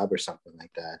your job or something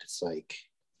like that, it's like,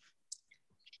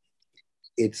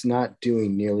 it's not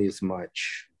doing nearly as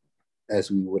much as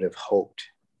we would have hoped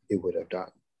it would have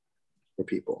done for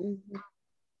people.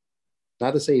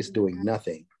 Not to say it's doing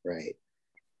nothing, right?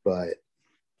 But,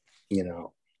 you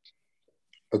know,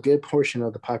 a good portion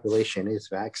of the population is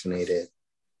vaccinated.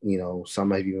 You know,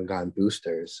 some have even gotten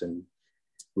boosters, and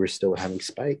we're still having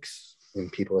spikes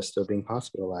and people are still being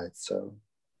hospitalized. So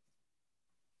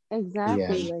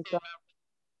exactly. Yeah.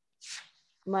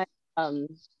 Like my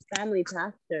family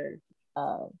pastor,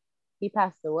 he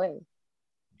passed away,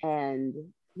 and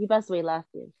he passed away last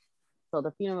year. So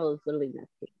the funeral is literally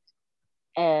next week.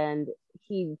 And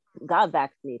he got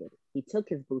vaccinated. He took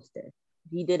his booster.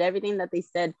 He did everything that they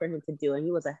said for him to do. And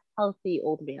he was a healthy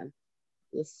old man.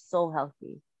 He was so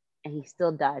healthy. And he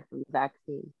still died from the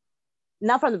vaccine.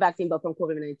 Not from the vaccine, but from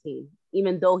COVID-19.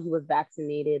 Even though he was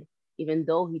vaccinated, even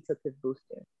though he took his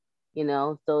booster. You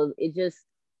know, so it just,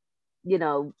 you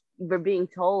know, we're being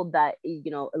told that,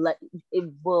 you know,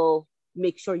 it will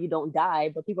make sure you don't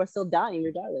die, but people are still dying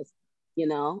regardless, you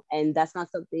know, and that's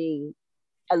not something,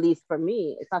 at least for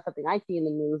me, it's not something I see in the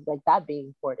news like that being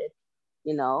reported,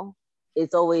 you know.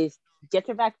 It's always get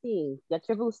your vaccine, get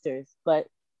your boosters, but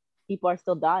people are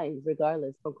still dying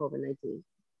regardless from COVID-19,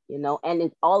 you know, and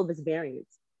it's all of its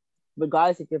variants,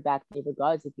 regardless if you're vaccinated,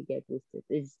 regardless if you get boosted.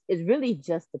 It's really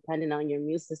just dependent on your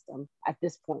immune system at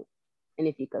this point, and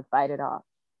if you could fight it off,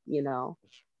 you know,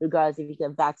 regardless if you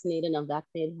get vaccinated,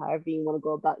 unvaccinated, however you want to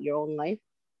go about your own life.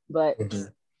 But,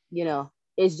 you know,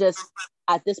 it's just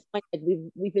at this point,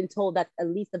 we've been told that at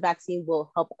least the vaccine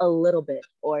will help a little bit,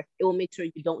 or it will make sure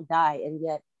you don't die. And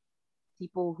yet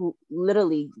people who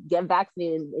literally get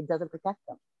vaccinated, it doesn't protect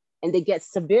them. And they get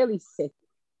severely sick,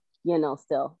 you know,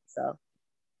 still. So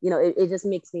it just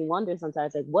makes me wonder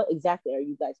sometimes, like, what exactly are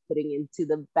you guys putting into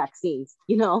the vaccines,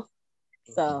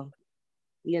 So,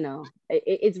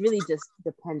 it's really just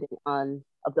depending on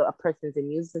a person's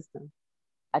immune system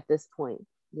at this point,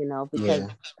 because Yeah.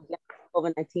 again,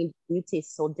 COVID-19 mutates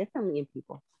so differently in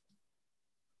people.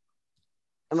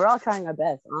 And we're all trying our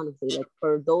best, honestly. Like,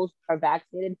 for those who are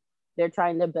vaccinated, they're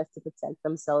trying their best to protect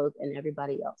themselves and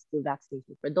everybody else through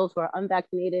vaccination. For those who are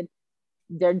unvaccinated,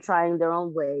 they're trying their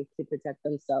own way to protect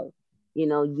themselves,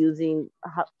 using,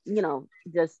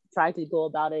 just trying to go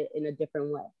about it in a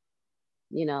different way,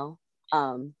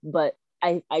 but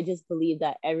I just believe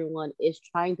that everyone is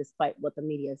trying, despite what the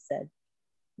media said,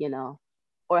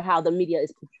 or how the media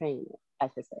is portraying it, I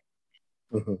should say.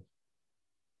 Mm-hmm.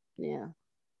 Yeah.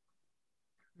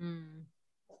 Mm.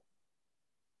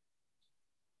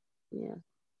 Yeah.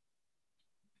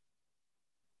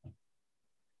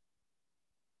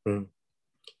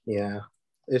 Yeah.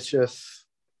 It's just,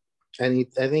 I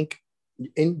think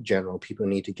in general, people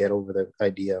need to get over the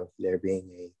idea of there being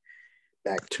a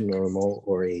back to normal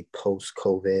or a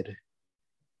post-COVID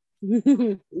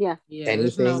Yeah. Yeah,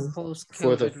 there's no anything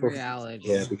for the post-COVID reality.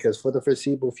 yeah, because for the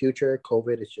foreseeable future,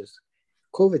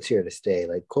 COVID's here to stay.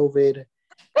 Like, COVID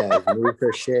has moved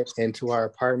her shit into our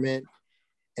apartment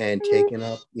and taken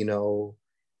up,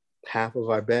 half of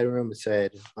our bedroom and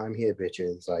said, I'm here,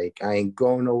 bitches. Like, I ain't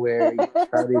going nowhere. You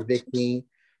try to evict me.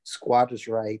 Squatters'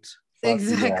 rights. Fuck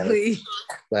Exactly. you guys.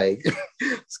 Like,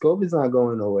 COVID's not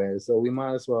going nowhere. So we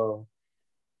might as well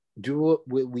do what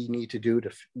we need to do,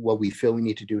 what we feel we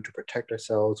need to do to protect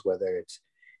ourselves, whether it's,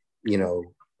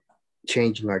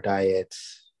 changing our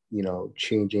diets,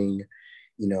 changing,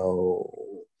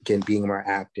 being more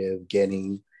active,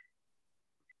 getting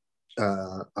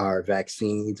our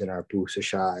vaccines and our booster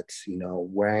shots,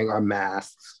 wearing our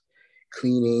masks,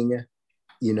 cleaning,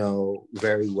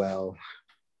 very well,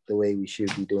 the way we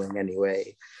should be doing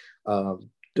anyway,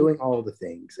 doing all the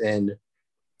things. And,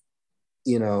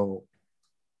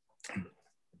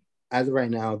 as of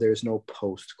right now, there's no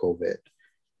post-COVID.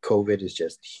 COVID is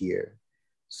just here.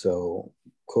 So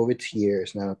COVID's here.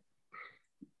 It's not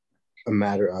a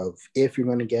matter of if you're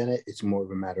going to get it. It's more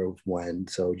of a matter of when.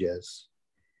 So just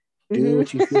do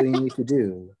what you feel you need to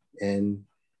do. And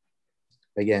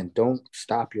again, don't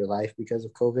stop your life because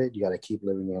of COVID. You got to keep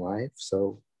living your life.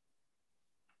 So,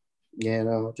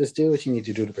 just do what you need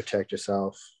to do to protect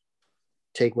yourself.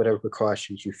 Take whatever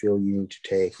precautions you feel you need to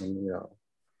take. And,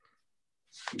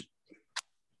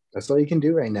 that's all you can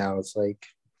do right now. It's like,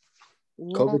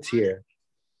 COVID's here.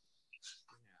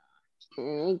 It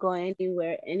ain't going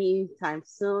anywhere anytime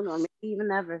soon, or maybe even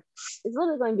ever. It's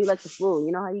literally going to be like the flu.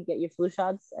 You know how you get your flu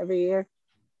shots every year?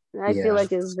 And I feel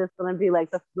like it's just going to be like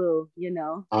the flu,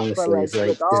 Honestly, but like, it's like,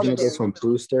 with all it's going to go from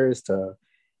boosters to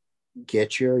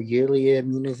get your yearly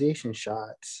immunization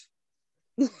shots.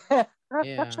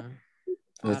 Yeah.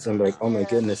 It's like, oh my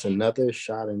goodness, another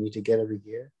shot I need to get every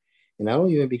year. And I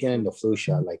don't even be getting the flu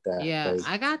shot like that. Yeah, like,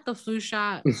 I got the flu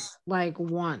shot like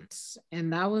once,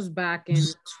 and that was back in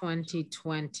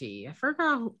 2020. I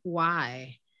forgot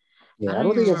why. Yeah, I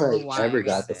don't think if I ever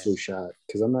got the flu shot,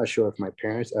 because I'm not sure if my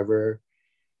parents ever.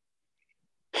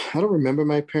 I don't remember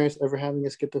my parents ever having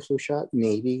us get the flu shot.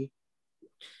 Maybe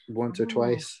once or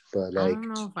twice, but like, I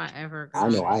don't know if I ever got I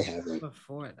know I haven't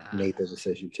before that. made the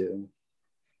decision to.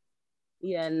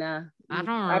 Yeah, nah. I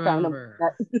don't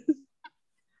remember.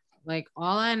 Like,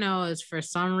 all I know is for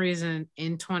some reason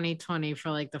in 2020,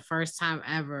 for like the first time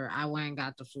ever, I went and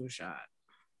got the flu shot.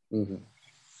 Mm-hmm.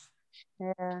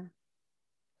 Yeah.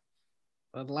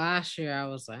 But last year I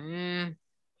was like,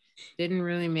 didn't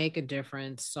really make a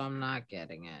difference, so I'm not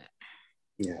getting it.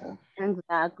 Yeah.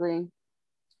 Exactly.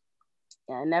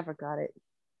 Yeah, I never got it.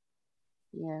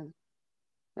 Yeah.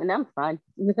 And I'm fine.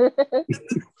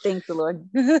 Thanks the Lord.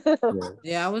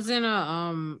 Yeah, I was in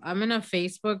I'm in a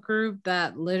Facebook group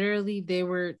that literally they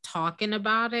were talking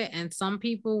about it, and some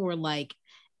people were like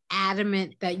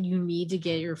adamant that you need to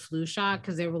get your flu shot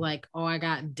because they were like, oh, I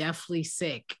got deathly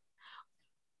sick.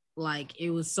 Like,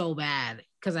 it was so bad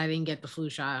because I didn't get the flu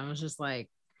shot. I was just like,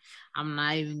 I'm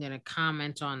not even gonna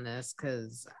comment on this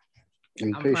because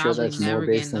I'm pretty sure that's more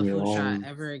based on your own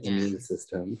ever again. immune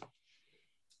system.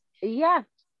 Yeah.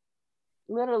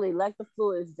 Literally, like the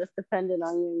flu is just dependent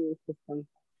on your immune system.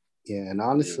 Yeah, and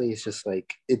honestly, it's just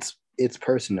like it's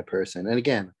person to person. And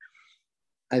again,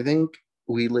 I think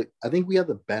we have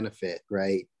the benefit,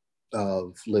 right,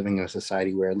 of living in a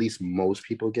society where at least most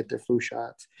people get their flu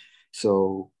shots.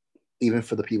 So even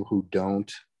for the people who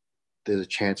don't, there's a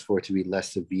chance for it to be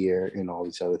less severe and all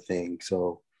these other things.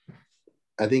 So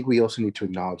I think we also need to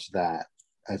acknowledge that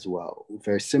as well.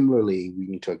 Very similarly, we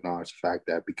need to acknowledge the fact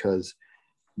that because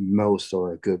most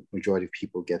or a good majority of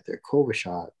people get their COVID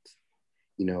shots,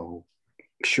 you know,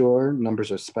 sure,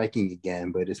 numbers are spiking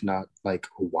again, but it's not like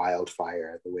a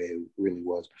wildfire the way it really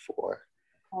was before.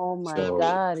 Oh my So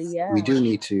God, yeah. we do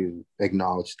need to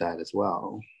acknowledge that as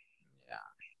well.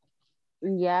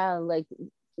 Yeah, like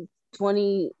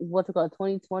 2020,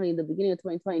 the beginning of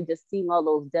 2020, just seeing all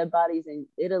those dead bodies in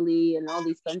Italy and all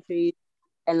these countries,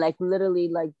 and like literally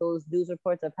like those news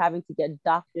reports of having to get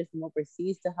doctors from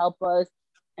overseas to help us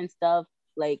and stuff,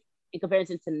 like in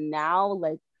comparison to now,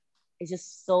 like it's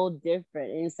just so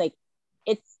different. And it's like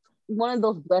it's one of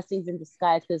those blessings in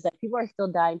disguise, because like people are still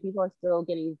dying, people are still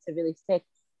getting severely sick,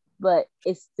 but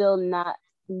it's still not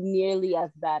nearly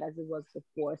as bad as it was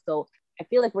before. So I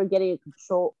feel like we're getting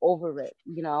control over it,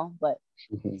 but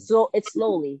so it's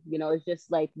slowly, it's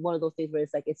just like one of those things where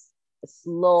it's like it's a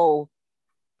slow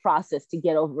process to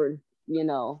get over,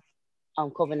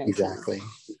 COVID-19. Exactly.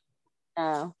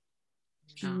 Yeah.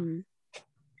 Mhm.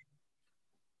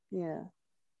 Yeah.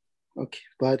 Okay,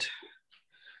 but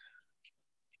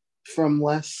from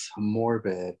less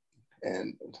morbid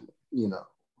and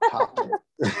topic.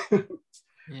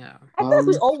 Yeah. I feel like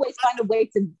we always find a way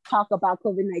to talk about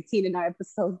COVID-19 in our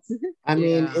episodes. I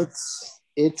mean, it's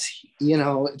it's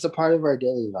a part of our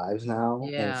daily lives now,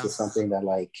 and it's just something that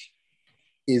like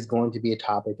is going to be a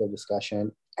topic of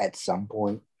discussion at some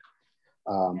point.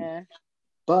 Yeah.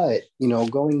 But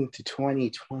going into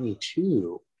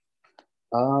 2022,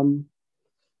 and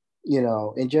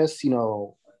just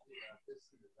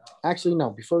actually no,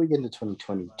 before we get into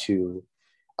 2022,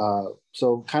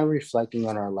 so kind of reflecting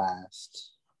on our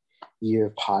last year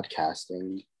of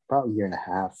podcasting, about a year and a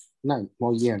half,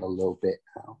 year and a little bit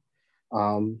now.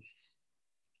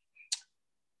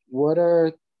 What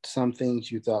are some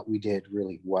things you thought we did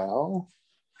really well,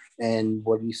 and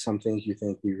what are some things you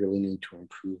think we really need to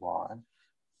improve on,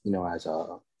 as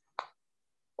a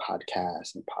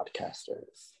podcast and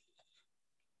podcasters?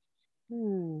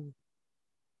 Some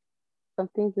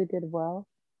things we did well.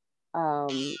 I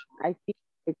feel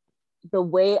like the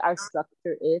way our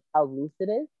structure is, how loose it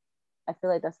is, I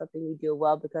feel like that's something we do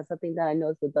well, because something that I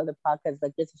noticed with other podcasts,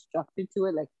 like there's a structure to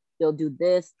it. Like they'll do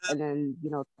this and then,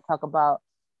 talk about,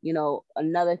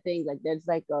 another thing. Like there's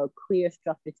like a clear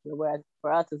structure to it. Whereas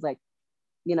for us, it's like,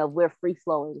 we're free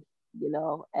flowing,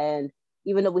 and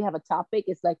even though we have a topic,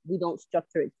 it's like we don't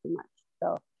structure it too much.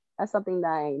 So that's something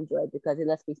that I enjoy, because it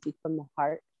lets me speak from the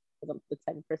heart, because I'm the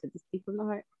type of person to speak from the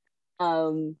heart.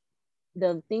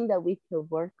 The thing that we could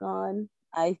work on,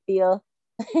 I feel,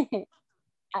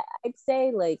 I'd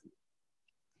say like,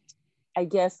 I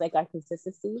guess like our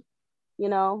consistency,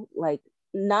 like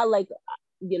not like,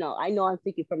 I know I'm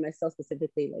thinking for myself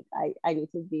specifically, like I need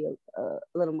to be a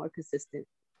little more consistent,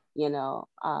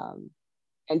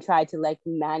 and try to like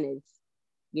manage,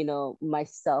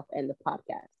 myself and the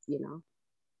podcast.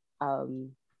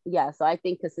 Yeah, so I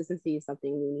think consistency is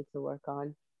something we need to work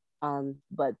on.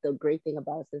 But the great thing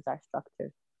about us is our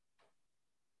structure.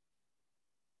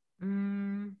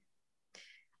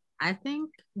 I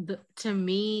think to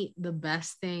me, the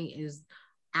best thing is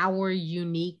our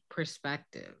unique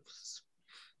perspectives.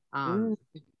 And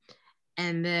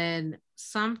then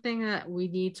something that we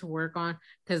need to work on,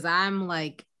 because I'm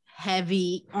like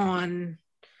heavy on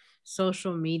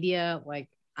social media, like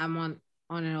I'm on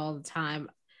it all the time.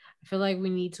 I feel like we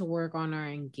need to work on our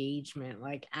engagement,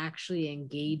 like actually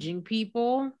engaging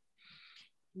people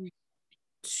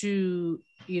to,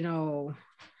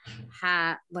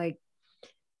 have like,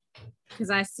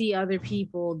 because I see other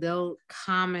people, they'll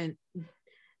comment.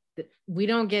 We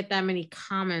don't get that many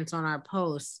comments on our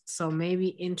posts. So maybe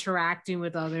interacting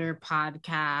with other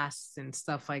podcasts and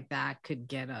stuff like that could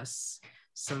get us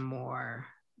some more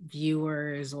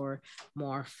viewers or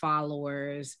more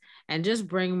followers, and just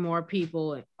bring more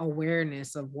people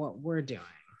awareness of what we're doing.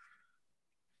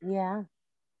 Yeah,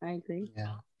 I agree.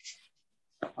 Yeah.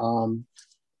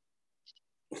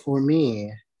 For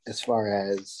me, as far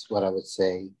as what I would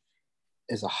say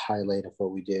is a highlight of what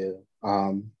we do,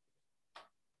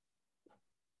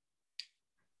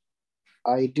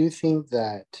 I do think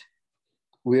that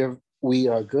we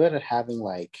are good at having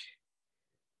like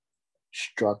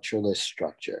structureless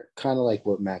structure, kind of like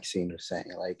what Maxine was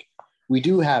saying. Like we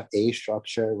do have a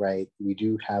structure, right? We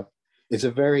do have, it's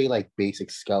a very like basic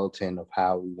skeleton of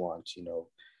how we want,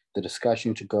 the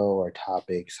discussion to go, our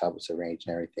topics, how it's arranged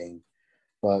and everything.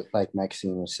 But like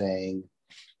Maxine was saying,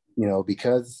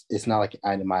 because it's not like an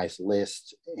itemized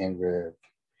list, and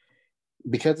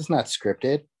because it's not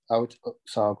scripted,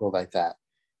 so I'll go like that.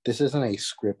 This isn't a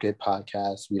scripted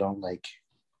podcast. We don't like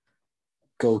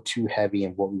go too heavy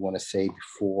in what we want to say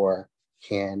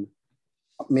beforehand.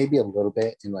 maybe a little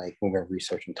bit in like when we're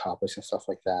researching topics and stuff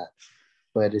like that,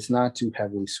 but it's not too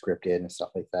heavily scripted and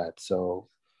stuff like that. So,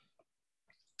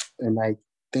 and I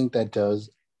think that does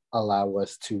allow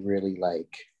us to really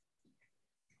like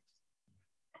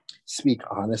speak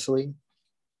honestly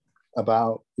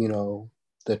about, you know,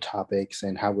 the topics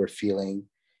and how we're feeling.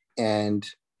 And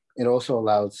it also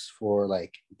allows for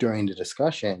like during the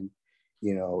discussion,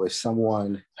 you know, if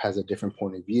someone has a different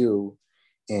point of view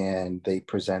and they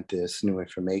present this new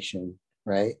information,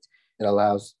 right? It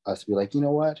allows us to be like, you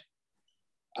know what?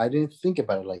 I didn't think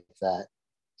about it like that.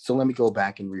 So let me go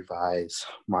back and revise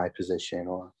my position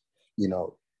or, you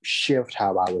know, shift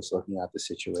how I was looking at the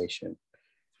situation,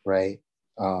 right?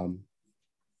 Um,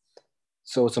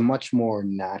 so it's a much more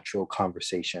natural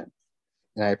conversation.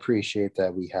 And I appreciate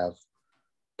that we have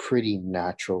pretty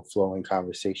natural flowing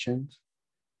conversations.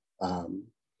 Um,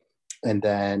 and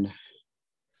then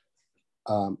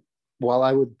um, while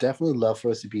I would definitely love for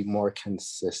us to be more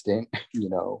consistent, you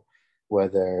know,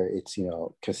 whether it's, you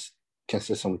know,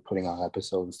 consistently putting on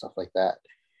episodes and stuff like that,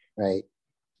 right?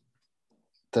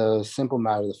 The simple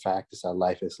matter of the fact is that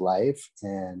life is life.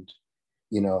 And,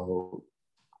 you know,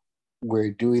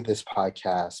 we're doing this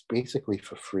podcast basically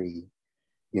for free,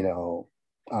 you know.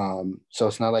 So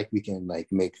it's not like we can like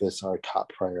make this our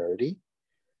top priority,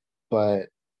 but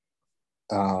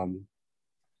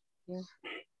Yeah.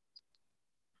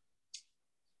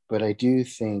 but I do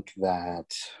think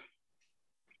that,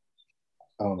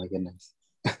 oh my goodness.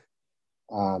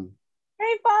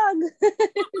 Hey, Fog.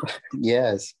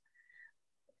 Yes.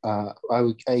 I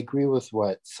agree with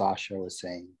what Sasha was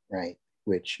saying, right?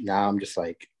 Which now I'm just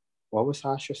like, what was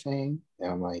Sasha saying?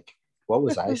 And I'm like, what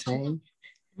was I saying?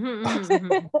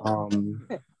 um,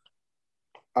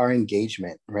 our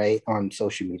engagement, right, on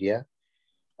social media.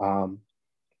 Um,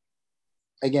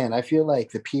 Again, I feel like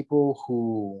the people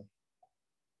who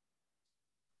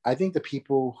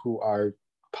our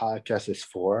podcast is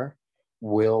for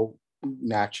will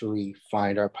naturally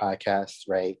find our podcast,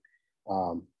 right?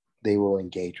 Um, they will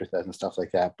engage with us and stuff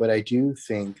like that. But I do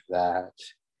think that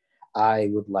I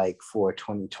would like for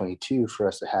 2022 for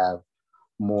us to have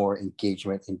more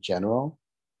engagement in general,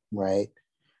 right?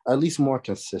 At least more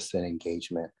consistent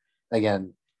engagement.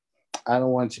 Again, I don't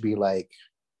want it to be like,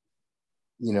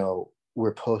 you know,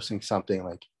 we're posting something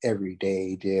like every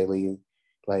day, daily.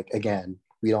 Like, again,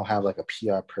 we don't have like a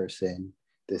PR person.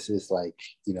 This is like,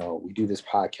 you know, we do this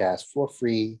podcast for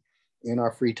free in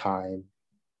our free time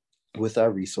with our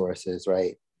resources,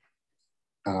 right?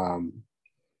 Um,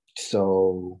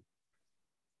 so,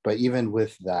 but even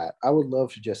with that, I would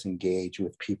love to just engage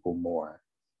with people more,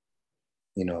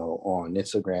 you know, on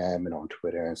Instagram and on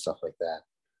Twitter and stuff like that.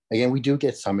 Again, we do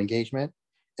get some engagement,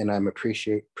 and I'm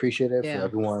appreciative for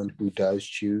everyone who does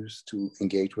choose to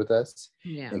engage with us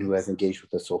and who has engaged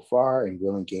with us so far and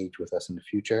will engage with us in the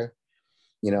future,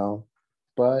 you know.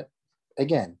 But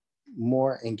again,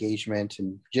 more engagement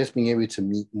and just being able to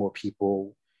meet more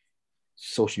people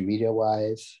social media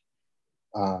wise,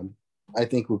 I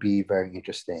think would be very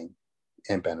interesting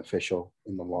and beneficial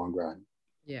in the long run.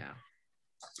 Yeah.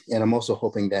 And I'm also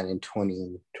hoping that in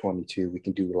 2022 we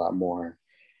can do a lot more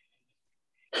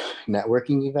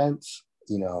networking events,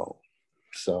 you know.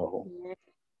 So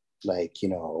like, you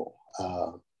know,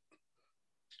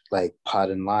 like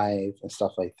Pod and Live and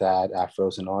stuff like that,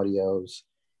 Afros and Audios.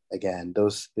 Again,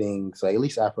 those things, like at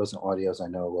least Afros and Audios I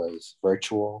know was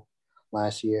virtual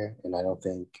last year, and I don't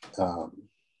think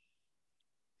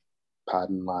Pod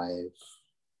and Live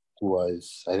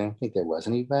I don't think there was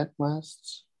an event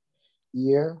last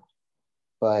year,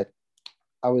 but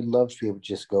I would love to be able to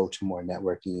just go to more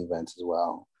networking events as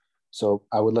well. So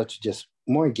I would love to just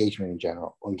more engagement in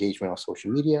general, engagement on social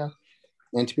media,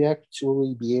 and to be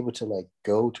actually be able to like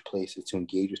go to places to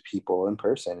engage with people in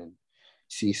person and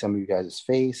see some of you guys'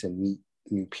 face and meet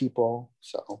new people.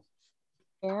 So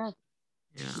Yeah.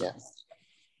 Yeah.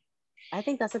 I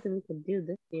think that's something we could do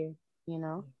this year, you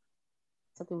know?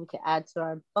 Something we could add to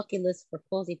our bucket list for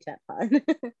Cozy Chat Pod.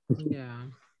 Yeah.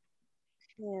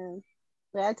 Yeah.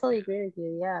 But I totally agree with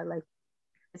you. Yeah, like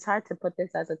it's hard to put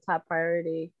this as a top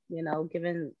priority, you know,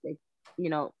 given like, you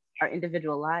know, our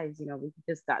individual lives, you know, we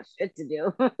just got shit to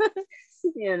do.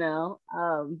 You know.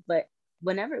 But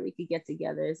whenever we could get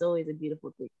together, it's always a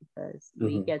beautiful thing because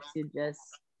we get to just,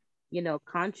 you know,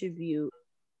 contribute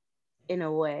in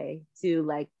a way to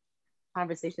like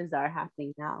conversations that are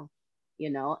happening now,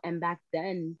 you know. And back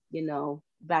then, you know,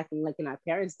 back in like in our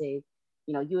parents' days,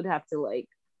 you know, you would have to like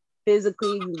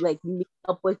physically like meet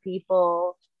up with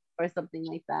people or something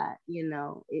like that, you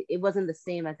know. It wasn't the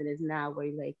same as it is now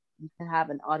where like you can have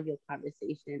an audio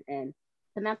conversation and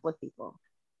connect with people.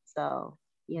 So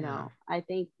you know, I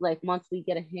think like once we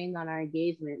get a hang on our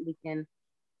engagement, we can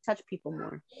touch people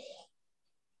more.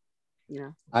 You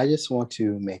know. I just want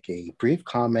to make a brief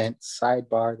comment,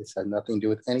 sidebar. This has nothing to do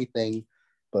with anything,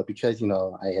 but because, you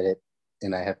know, I edit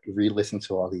and I have to re-listen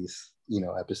to all these, you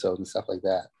know, episodes and stuff like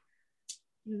that.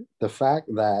 Mm-hmm. The fact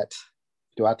that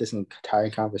throughout this entire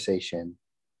conversation,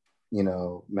 you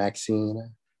know,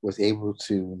 Maxine was able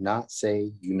to not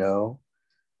say, you know,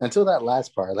 until that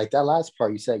last part. Like that last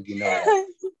part, you said, you know, like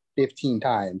 15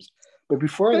 times. But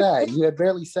before that, you had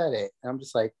barely said it. And I'm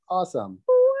just like, awesome.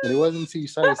 And it wasn't until you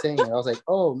started saying it, I was like,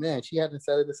 oh man, she hadn't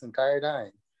said it this entire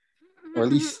time. Or at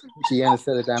least she hadn't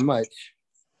said it that much.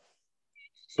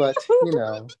 But, you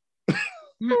know,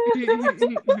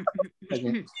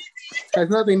 it has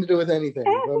nothing to do with anything.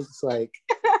 But I'm just like.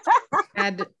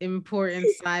 Had important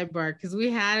sidebar because we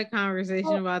had a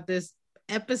conversation about this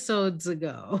episodes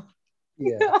ago.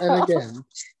 Yeah, and again,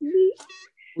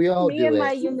 we all do it.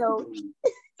 My, you know.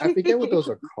 I forget what those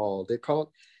are called. They're called.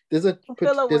 There's a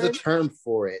term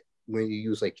for it when you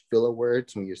use like filler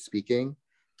words when you're speaking.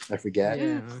 I forget,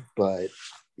 but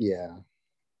yeah.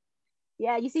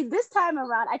 Yeah, you see, this time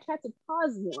around, I tried to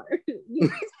pause more. You know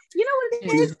what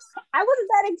it is? I wasn't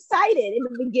that excited in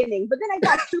the beginning, but then I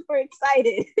got super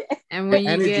excited. And when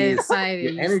you get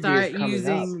excited, you start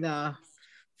using the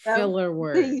filler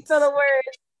words. The filler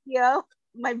words, you know,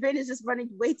 my brain is just running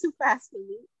way too fast for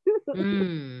me.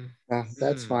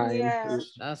 That's fine. Yeah,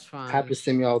 that's fine. Happens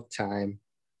to me all the time,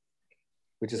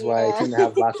 which is why I tend to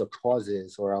have lots of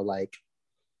pauses, or I'll like,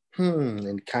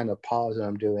 and kind of pause what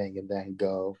I'm doing and then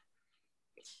go.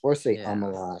 Or say a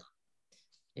lot.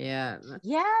 Yeah.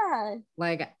 Yeah.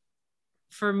 Like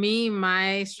for me,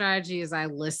 my strategy is I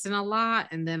listen a lot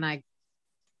and then I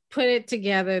put it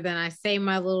together, then I say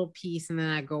my little piece and then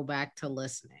I go back to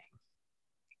listening.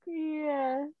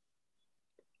 Yeah.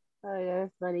 Oh yeah,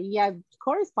 that's funny. Yeah,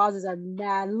 Corey's pauses are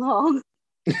mad long.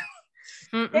 There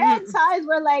are times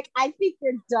where like I think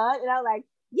they're done and I'm like,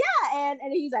 yeah, and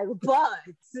he's like, but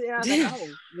and I was like, oh,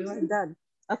 we weren't done.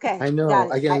 Okay. I know.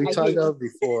 Again, we talked about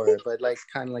before, but like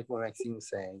kind of like what Maxine was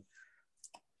saying.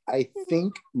 I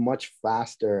think much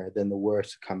faster than the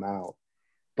words come out.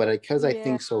 But because I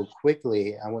think so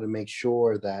quickly, I want to make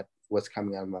sure that what's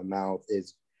coming out of my mouth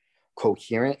is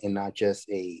coherent and not just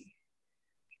a,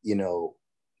 you know,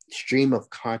 stream of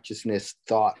consciousness,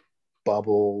 thought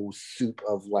bubble soup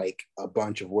of like a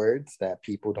bunch of words that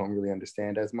people don't really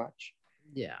understand as much.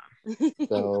 Yeah.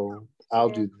 So I'll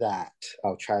do that.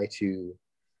 I'll try to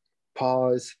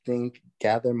pause, think,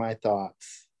 gather my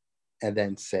thoughts, and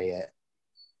then say it.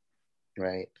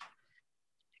 Right?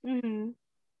 Mm-hmm.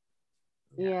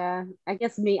 Yeah, I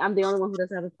guess I'm the only one who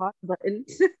doesn't have a pause button.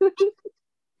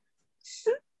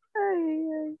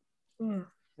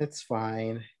 It's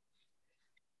fine.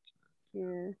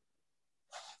 Yeah.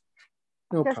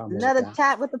 No just problem. Another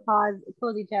chat with the pause,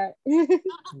 cozy chat. There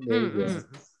you go.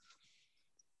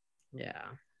 Yeah.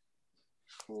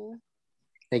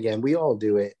 Again, we all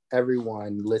do it.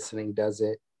 Everyone listening does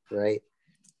it, right?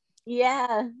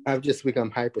 Yeah. I've just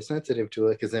become hypersensitive to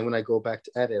it because then when I go back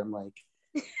to edit, I'm like,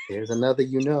 there's another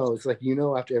you know. It's like you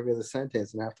know after every other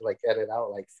sentence, and I have to like edit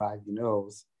out like 5 you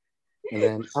knows. And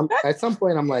then at some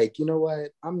point I'm like, you know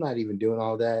what? I'm not even doing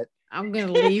all that. I'm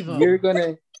gonna leave them.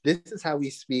 This is how we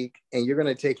speak, and you're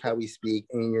gonna take how we speak,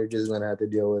 and you're just gonna have to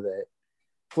deal with it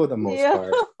for the most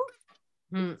part.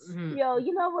 Yo,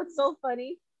 you know what's so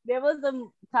funny? There was a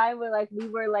time where like we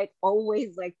were like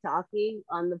always like talking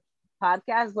on the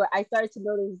podcast, but I started to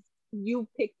notice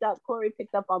Corey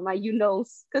picked up on my you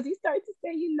knows because he started to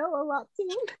say you know a lot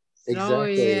too. Exactly. Oh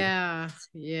yeah.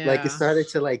 Like it started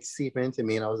to like seep into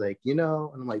me, and I was like, you know,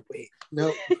 and I'm like, wait,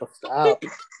 no, stop.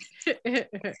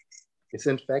 It's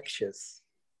infectious.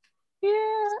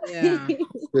 Yeah.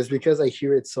 It's because I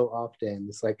hear it so often.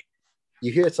 It's like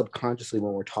you hear it subconsciously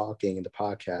when we're talking in the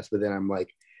podcast, but then I'm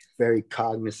like very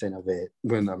cognizant of it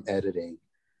when I'm editing.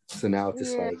 So now it's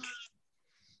just like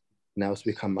now it's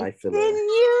become my filler.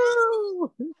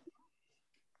 You.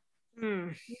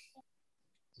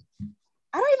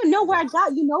 I don't even know where I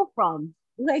got you know from.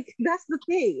 Like that's the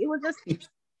thing.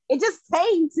 It just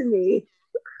came to me.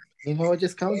 You know, it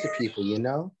just comes to people, you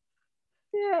know?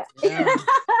 Yeah. Yeah,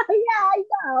 I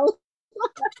know.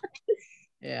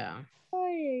 Yeah.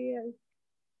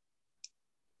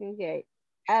 Okay.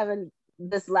 I have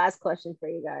this last question for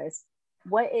you guys.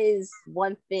 What is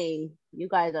one thing you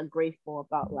guys are grateful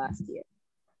about last year?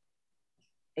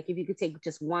 Like if you could take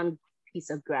just one piece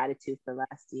of gratitude for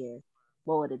last year,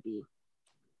 what would it be?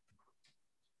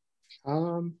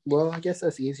 Well, I guess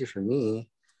that's easy for me.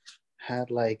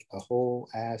 Had like a whole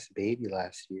ass baby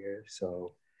last year,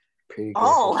 so pretty good.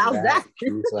 Oh, how's that? She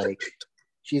was like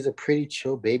she's a pretty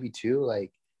chill baby too.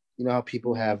 Like, you know how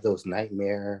people have those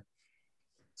nightmare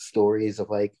stories of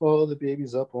like, oh, the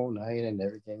baby's up all night and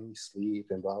never getting sleep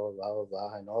and blah blah blah blah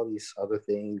blah and all these other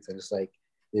things, and it's like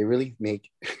they really make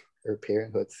her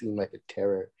parenthood seem like a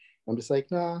terror. I'm just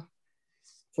like, nah.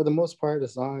 For the most part,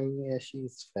 as long as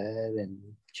she's fed and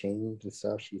changed and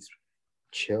stuff, she's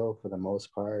chill for the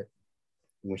most part.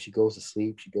 And when she goes to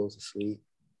sleep, she goes to sleep.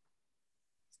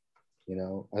 You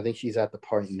know, I think she's at the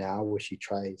part now where she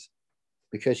tries,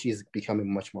 because she's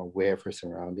becoming much more aware of her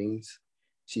surroundings.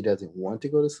 She doesn't want to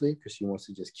go to sleep because she wants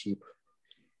to just keep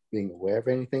being aware of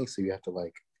anything. So you have to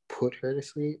like put her to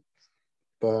sleep.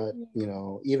 But, you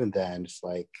know, even then, it's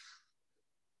like,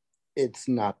 it's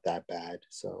not that bad.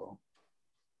 So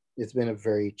it's been a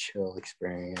very chill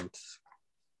experience.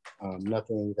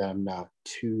 Nothing that I'm not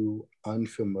too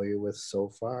unfamiliar with so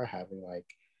far, having like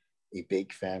a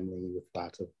big family with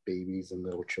lots of babies and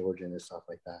little children and stuff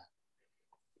like that.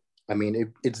 I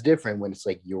mean, it's different when it's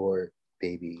like your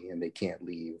baby and they can't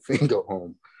leave and go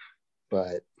home.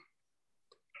 But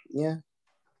yeah,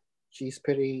 she's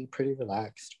pretty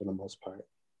relaxed for the most part.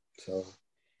 So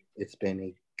it's been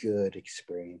a good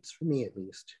experience for me, at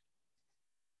least.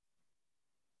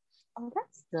 Oh,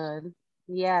 that's good.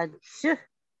 Yeah.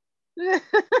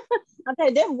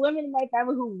 Okay, there's women in my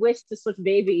family who wish to switch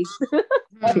babies.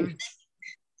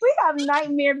 We have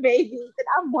nightmare babies, and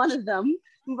I'm one of them.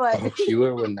 But you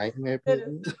were a nightmare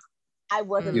baby? I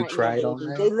was a you nightmare cried baby. all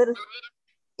night? They literally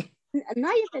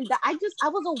not even that. I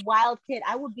was a wild kid.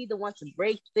 I would be the one to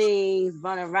break things,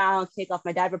 run around, take off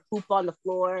my diaper, poop on the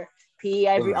floor, pee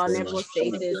on everyone's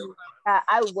faces.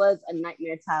 I was a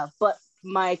nightmare child. But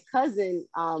my cousin,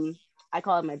 I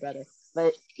call him my brother,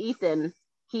 but Ethan,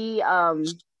 he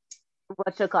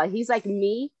what you call it? He's like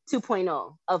me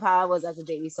 2.0 of how I was as a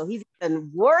baby. So he's even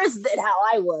worse than how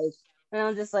I was. And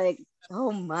I'm just like,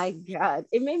 oh my God.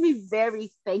 It made me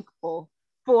very thankful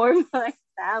for my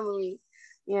family,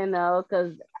 you know,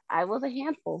 because I was a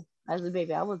handful as a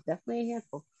baby. I was definitely a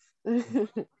handful.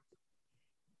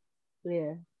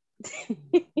 Yeah.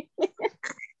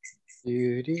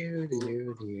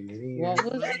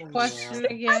 What was the question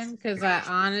again? Because I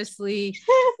honestly,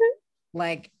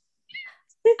 like,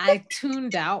 I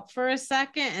tuned out for a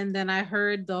second and then I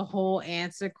heard the whole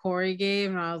answer Corey gave,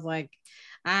 and I was like,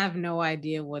 I have no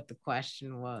idea what the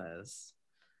question was.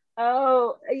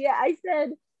 Oh, yeah. I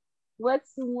said,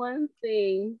 what's one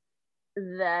thing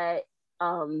that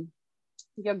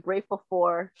you're grateful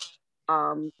for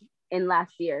in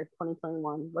last year,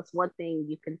 2021? What's one thing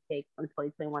you can take from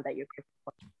 2021 that you're grateful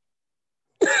for?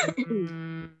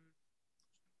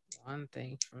 One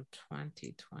thing from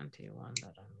 2021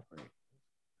 that I'm grateful.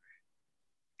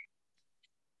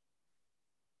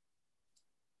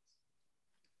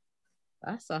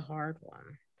 That's a hard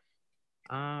one.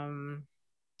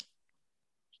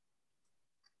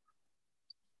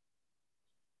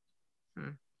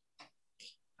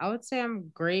 I would say I'm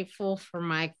grateful for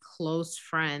my close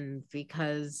friends,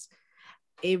 because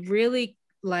it really,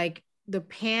 like, the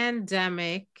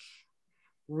pandemic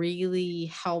really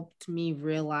helped me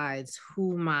realize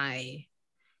who my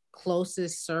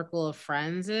closest circle of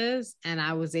friends is, and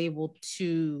I was able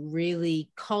to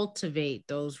really cultivate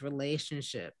those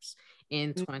relationships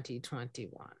in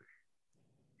 2021.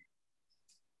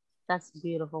 That's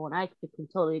beautiful, and I can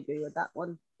totally agree with that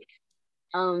one.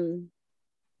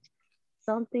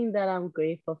 Something that I'm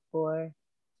grateful for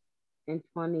in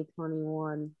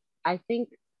 2021, I think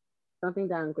something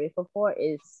that I'm grateful for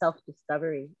is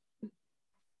self-discovery,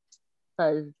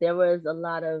 because there was a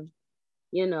lot of,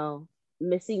 you know,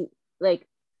 missing, like,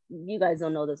 you guys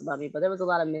don't know this about me, but there was a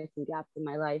lot of missing gaps in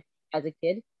my life as a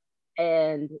kid.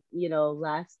 And, you know,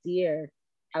 last year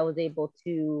I was able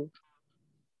to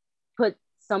put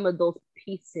some of those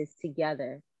pieces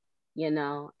together, you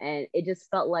know, and it just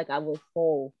felt like I was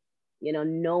whole, you know,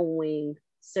 knowing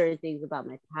certain things about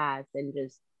my past and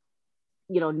just,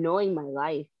 you know, knowing my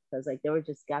life, because like there were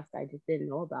just gaps that I just didn't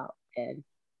know about. And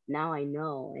now I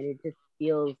know, and it just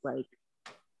feels like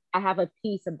I have a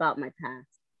piece about my past,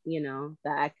 you know,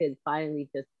 that I could finally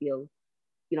just feel,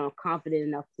 you know, confident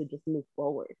enough to just move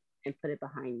forward and put it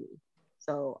behind me.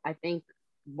 So I think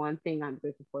one thing I'm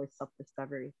grateful for is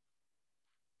self-discovery.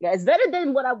 Yeah, it's better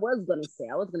than what I was gonna say.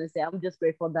 I was gonna say I'm just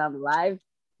grateful that I'm alive,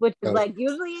 which is like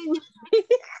usually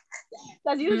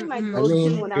that's usually my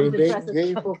go-to when I'm depressed.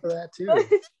 Grateful for that too.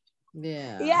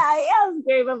 Yeah. Yeah, I am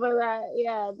grateful for that.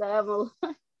 Yeah, that I'm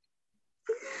alive.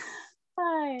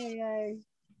 Hi.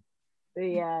 But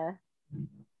yeah,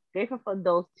 grateful for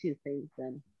those two things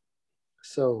then.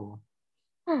 So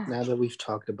now that we've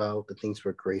talked about the things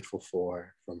we're grateful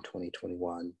for from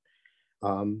 2021,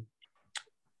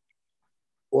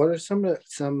 what are some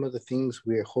of the things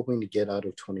we're hoping to get out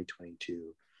of 2022?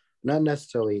 Not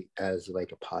necessarily as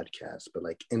like a podcast, but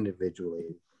like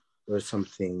individually. What are some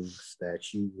things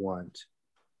that you want,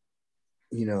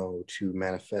 to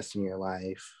manifest in your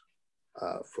life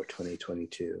for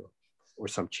 2022, or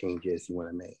some changes you want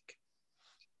to make?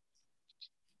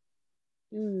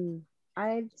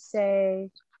 I'd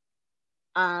say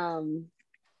in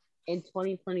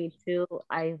 2022,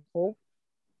 I hope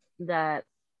that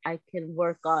I can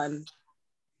work on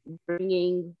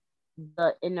bringing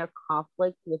the inner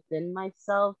conflict within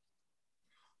myself.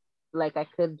 Like I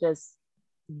could just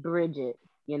bridge it,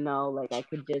 like I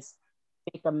could just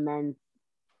make amends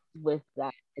with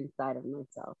that inside of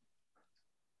myself.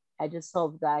 I just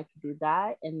hope that I could do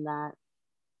that, and that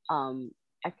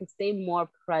I could stay more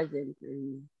present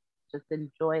and just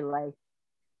enjoy life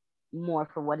more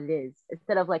for what it is,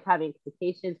 instead of like having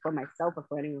expectations for myself or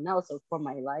for anyone else or for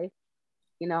my life.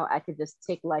 I could just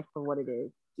take life for what it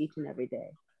is each and every day.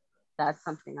 That's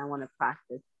something I want to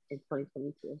practice in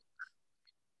 2022.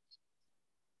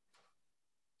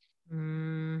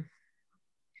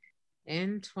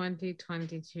 In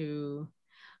 2022,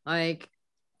 like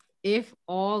if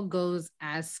all goes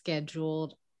as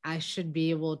scheduled, I should be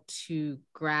able to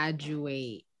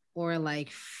graduate or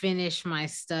like finish my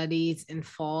studies in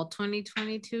fall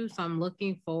 2022. So I'm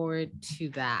looking forward to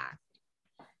that.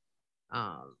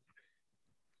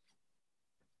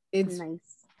 It's nice.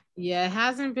 Yeah, it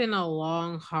hasn't been a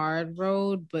long, hard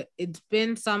road, but it's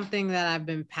been something that I've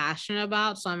been passionate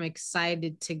about. So I'm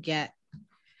excited to get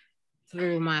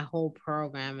through my whole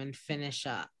program and finish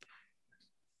up.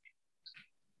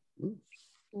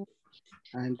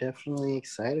 I'm definitely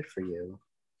excited for you.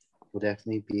 We'll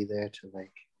definitely be there to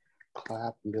like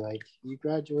clap and be like, "You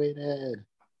graduated!"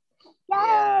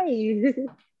 Yay!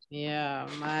 Yeah,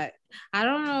 I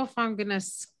don't know if I'm gonna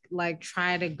like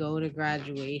try to go to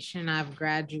graduation. I've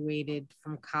graduated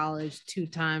from college 2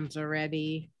 times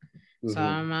already, so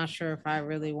I'm not sure if I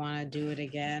really want to do it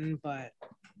again, but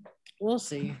we'll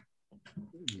see.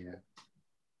 Yeah.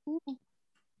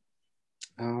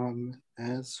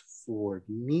 As for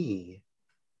me,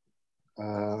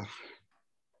 I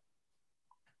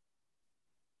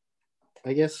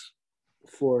guess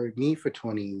for me for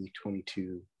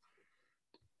 2022,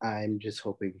 I'm just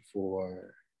hoping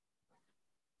for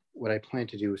what I plan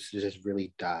to do is to just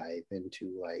really dive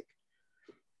into like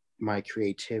my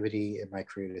creativity and my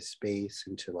creative space,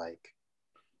 and to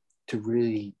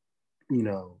really,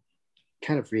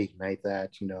 kind of reignite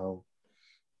that,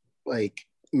 like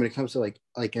when it comes to like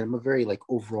I'm a very like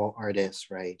overall artist,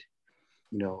 right?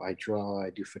 I draw, I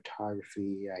do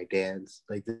photography, I dance.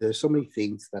 Like there's so many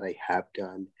things that I have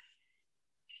done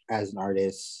as an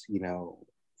artist,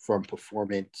 from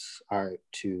performance art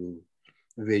to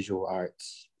visual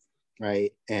arts,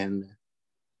 right? And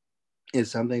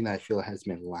it's something that I feel has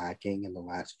been lacking in the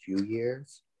last few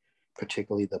years,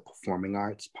 particularly the performing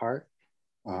arts part.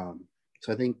 So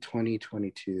I think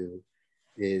 2022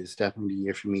 is definitely the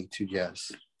year for me to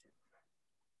just,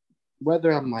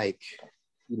 whether I'm like,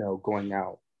 going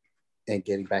out and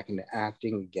getting back into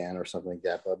acting again or something like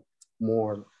that, but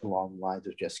more along the lines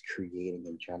of just creating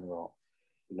in general.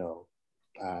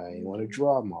 I want to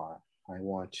draw more. I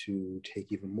want to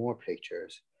take even more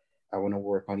pictures. I want to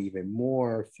work on even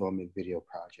more film and video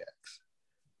projects,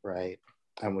 right?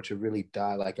 I want to really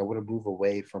like, I want to move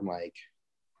away from like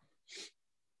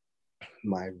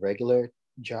my regular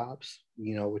jobs,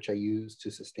 which I use to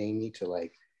sustain me, to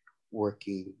like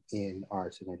working in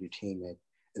arts and entertainment,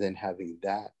 and then having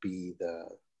that be the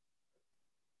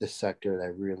sector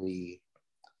that really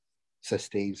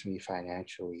sustains me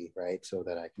financially, right? So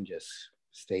that I can just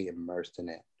stay immersed in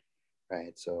it,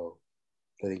 right? So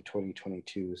I think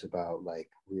 2022 is about like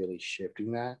really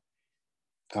shifting that.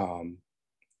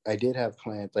 I did have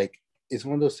plans, like it's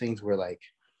one of those things where like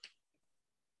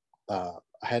I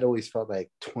had always felt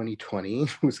like 2020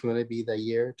 was going to be the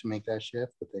year to make that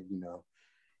shift, but then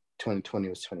 2020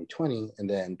 was 2020, and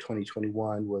then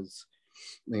 2021 was,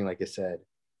 I mean, like I said,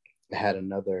 I had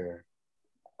another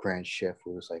grand shift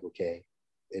where it was like, okay,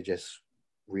 it just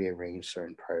rearranged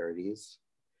certain priorities.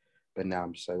 But now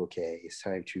I'm just like, okay, it's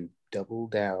time to double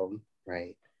down,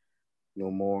 right? No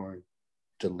more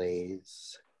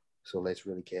delays. So let's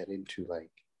really get into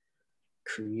like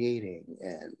creating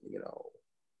and,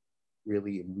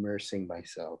 really immersing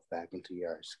myself back into the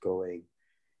arts, going,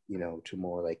 to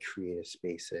more like creative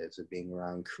spaces and being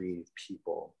around creative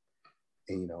people,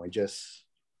 and, and just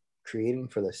creating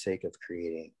for the sake of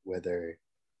creating, whether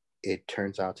it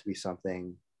turns out to be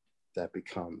something that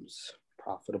becomes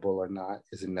profitable or not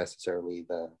isn't necessarily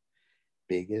the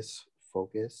biggest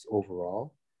focus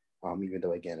overall. Even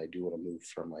though again I do want to move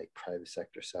from like private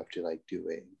sector stuff to like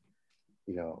doing,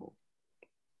 you know,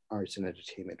 arts and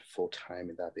entertainment full time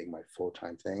and that being my full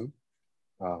time thing.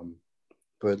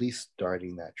 But at least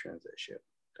starting that transition,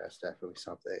 that's definitely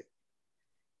something,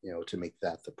 you know, to make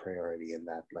that the priority and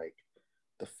that like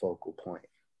the focal point.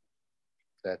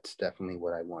 That's definitely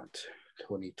what I want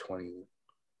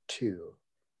 2022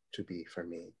 to be for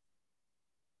me.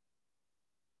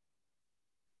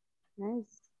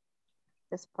 Nice.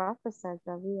 Just prophesize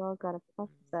that we all gotta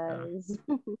prophesize.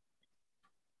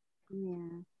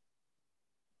 Yeah.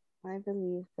 I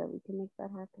believe that we can make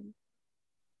that happen.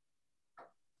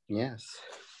 Yes.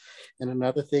 And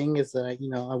another thing is that, you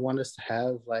know, I want us to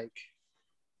have like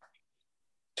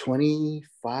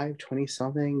 25, 20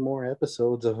 something more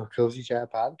episodes of a Cozy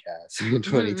Chat podcast in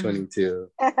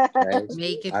 2022. Right?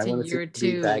 Make it I to want us year to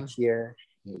be 2. back here.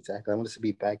 Exactly. I want us to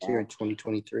be back here in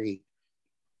 2023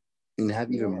 and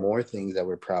have even more things that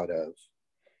we're proud of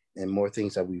and more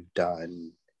things that we've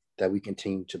done that we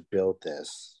continue to build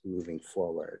this moving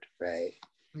forward, right?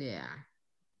 Yeah.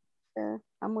 Yeah,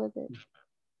 I'm with it.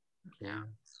 Yeah.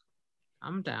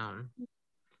 I'm down.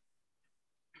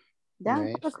 Down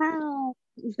Right. for the crown.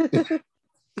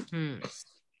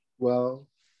 Well,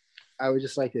 I would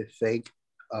just like to thank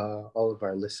all of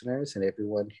our listeners and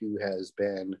everyone who has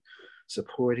been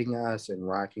supporting us and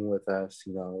rocking with us,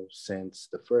 you know, since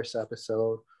the first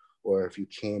episode, or if you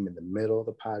came in the middle of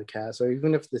the podcast, or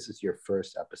even if this is your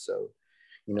first episode,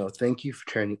 you know, thank you for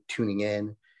tuning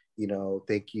in. You know,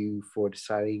 thank you for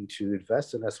deciding to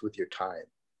invest in us with your time,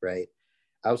 right?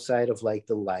 Outside of like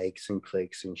the likes and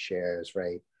clicks and shares,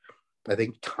 right? I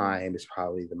think time is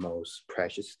probably the most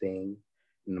precious thing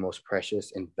and the most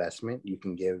precious investment you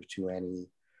can give to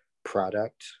any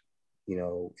product, you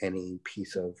know, any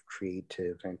piece of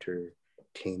creative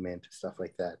entertainment, stuff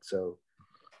like that. So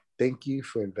thank you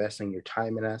for investing your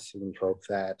time in us, and we hope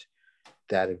that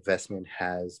that investment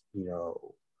has, you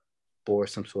know, bore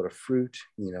some sort of fruit,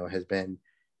 you know, has been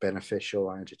beneficial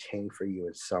or entertaining for you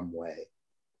in some way.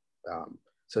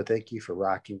 So thank you for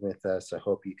rocking with us. I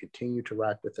hope you continue to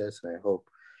rock with us, and I hope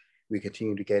we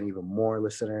continue to get even more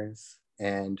listeners.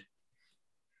 And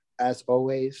as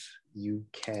always, you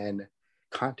can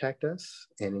contact us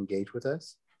and engage with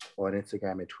us on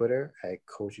Instagram and Twitter at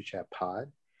Cozy Chat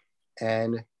Pod.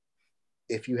 And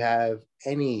if you have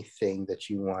anything that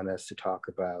you want us to talk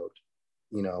about,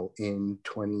 you know, in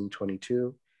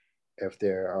 2022, if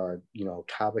there are, you know,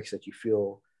 topics that you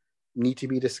feel need to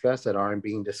be discussed that aren't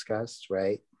being discussed,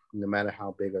 right? No matter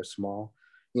how big or small,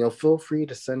 you know, feel free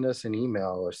to send us an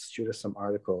email or shoot us some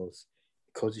articles,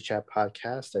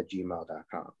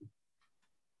 cozychatpodcast@gmail.com.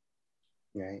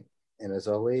 Right. And as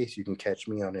always, you can catch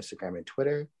me on Instagram and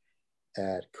Twitter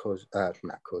at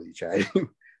not Cozy Chat.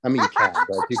 I mean, you can,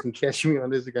 but you can catch me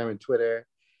on Instagram and Twitter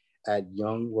at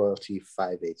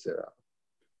YoungRoyalty580.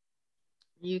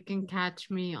 You can catch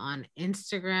me on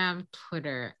Instagram,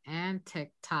 Twitter, and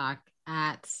TikTok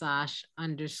at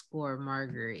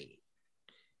Sash_Marguerite.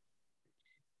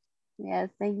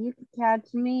 Yes, and you can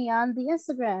catch me on the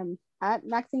Instagram at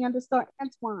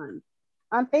Maxine_Antoine.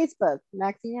 On Facebook,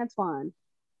 Maxine Antoine.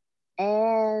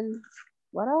 And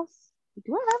what else?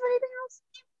 Do I have anything else?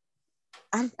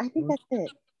 I think that's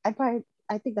it. I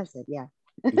think that's it, yeah.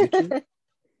 YouTube?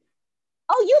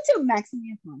 Oh, YouTube,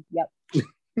 Maxine Antoine. Yep.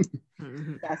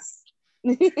 Yes.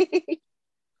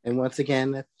 And once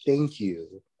again, thank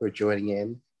you for joining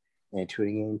in and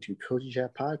tuning in to Cozy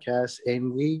Chat Podcast.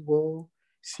 And we will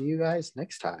see you guys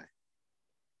next time.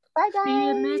 Bye, guys. See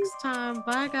you next time.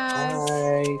 Bye, guys.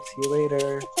 Bye. See you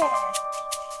later. Take care.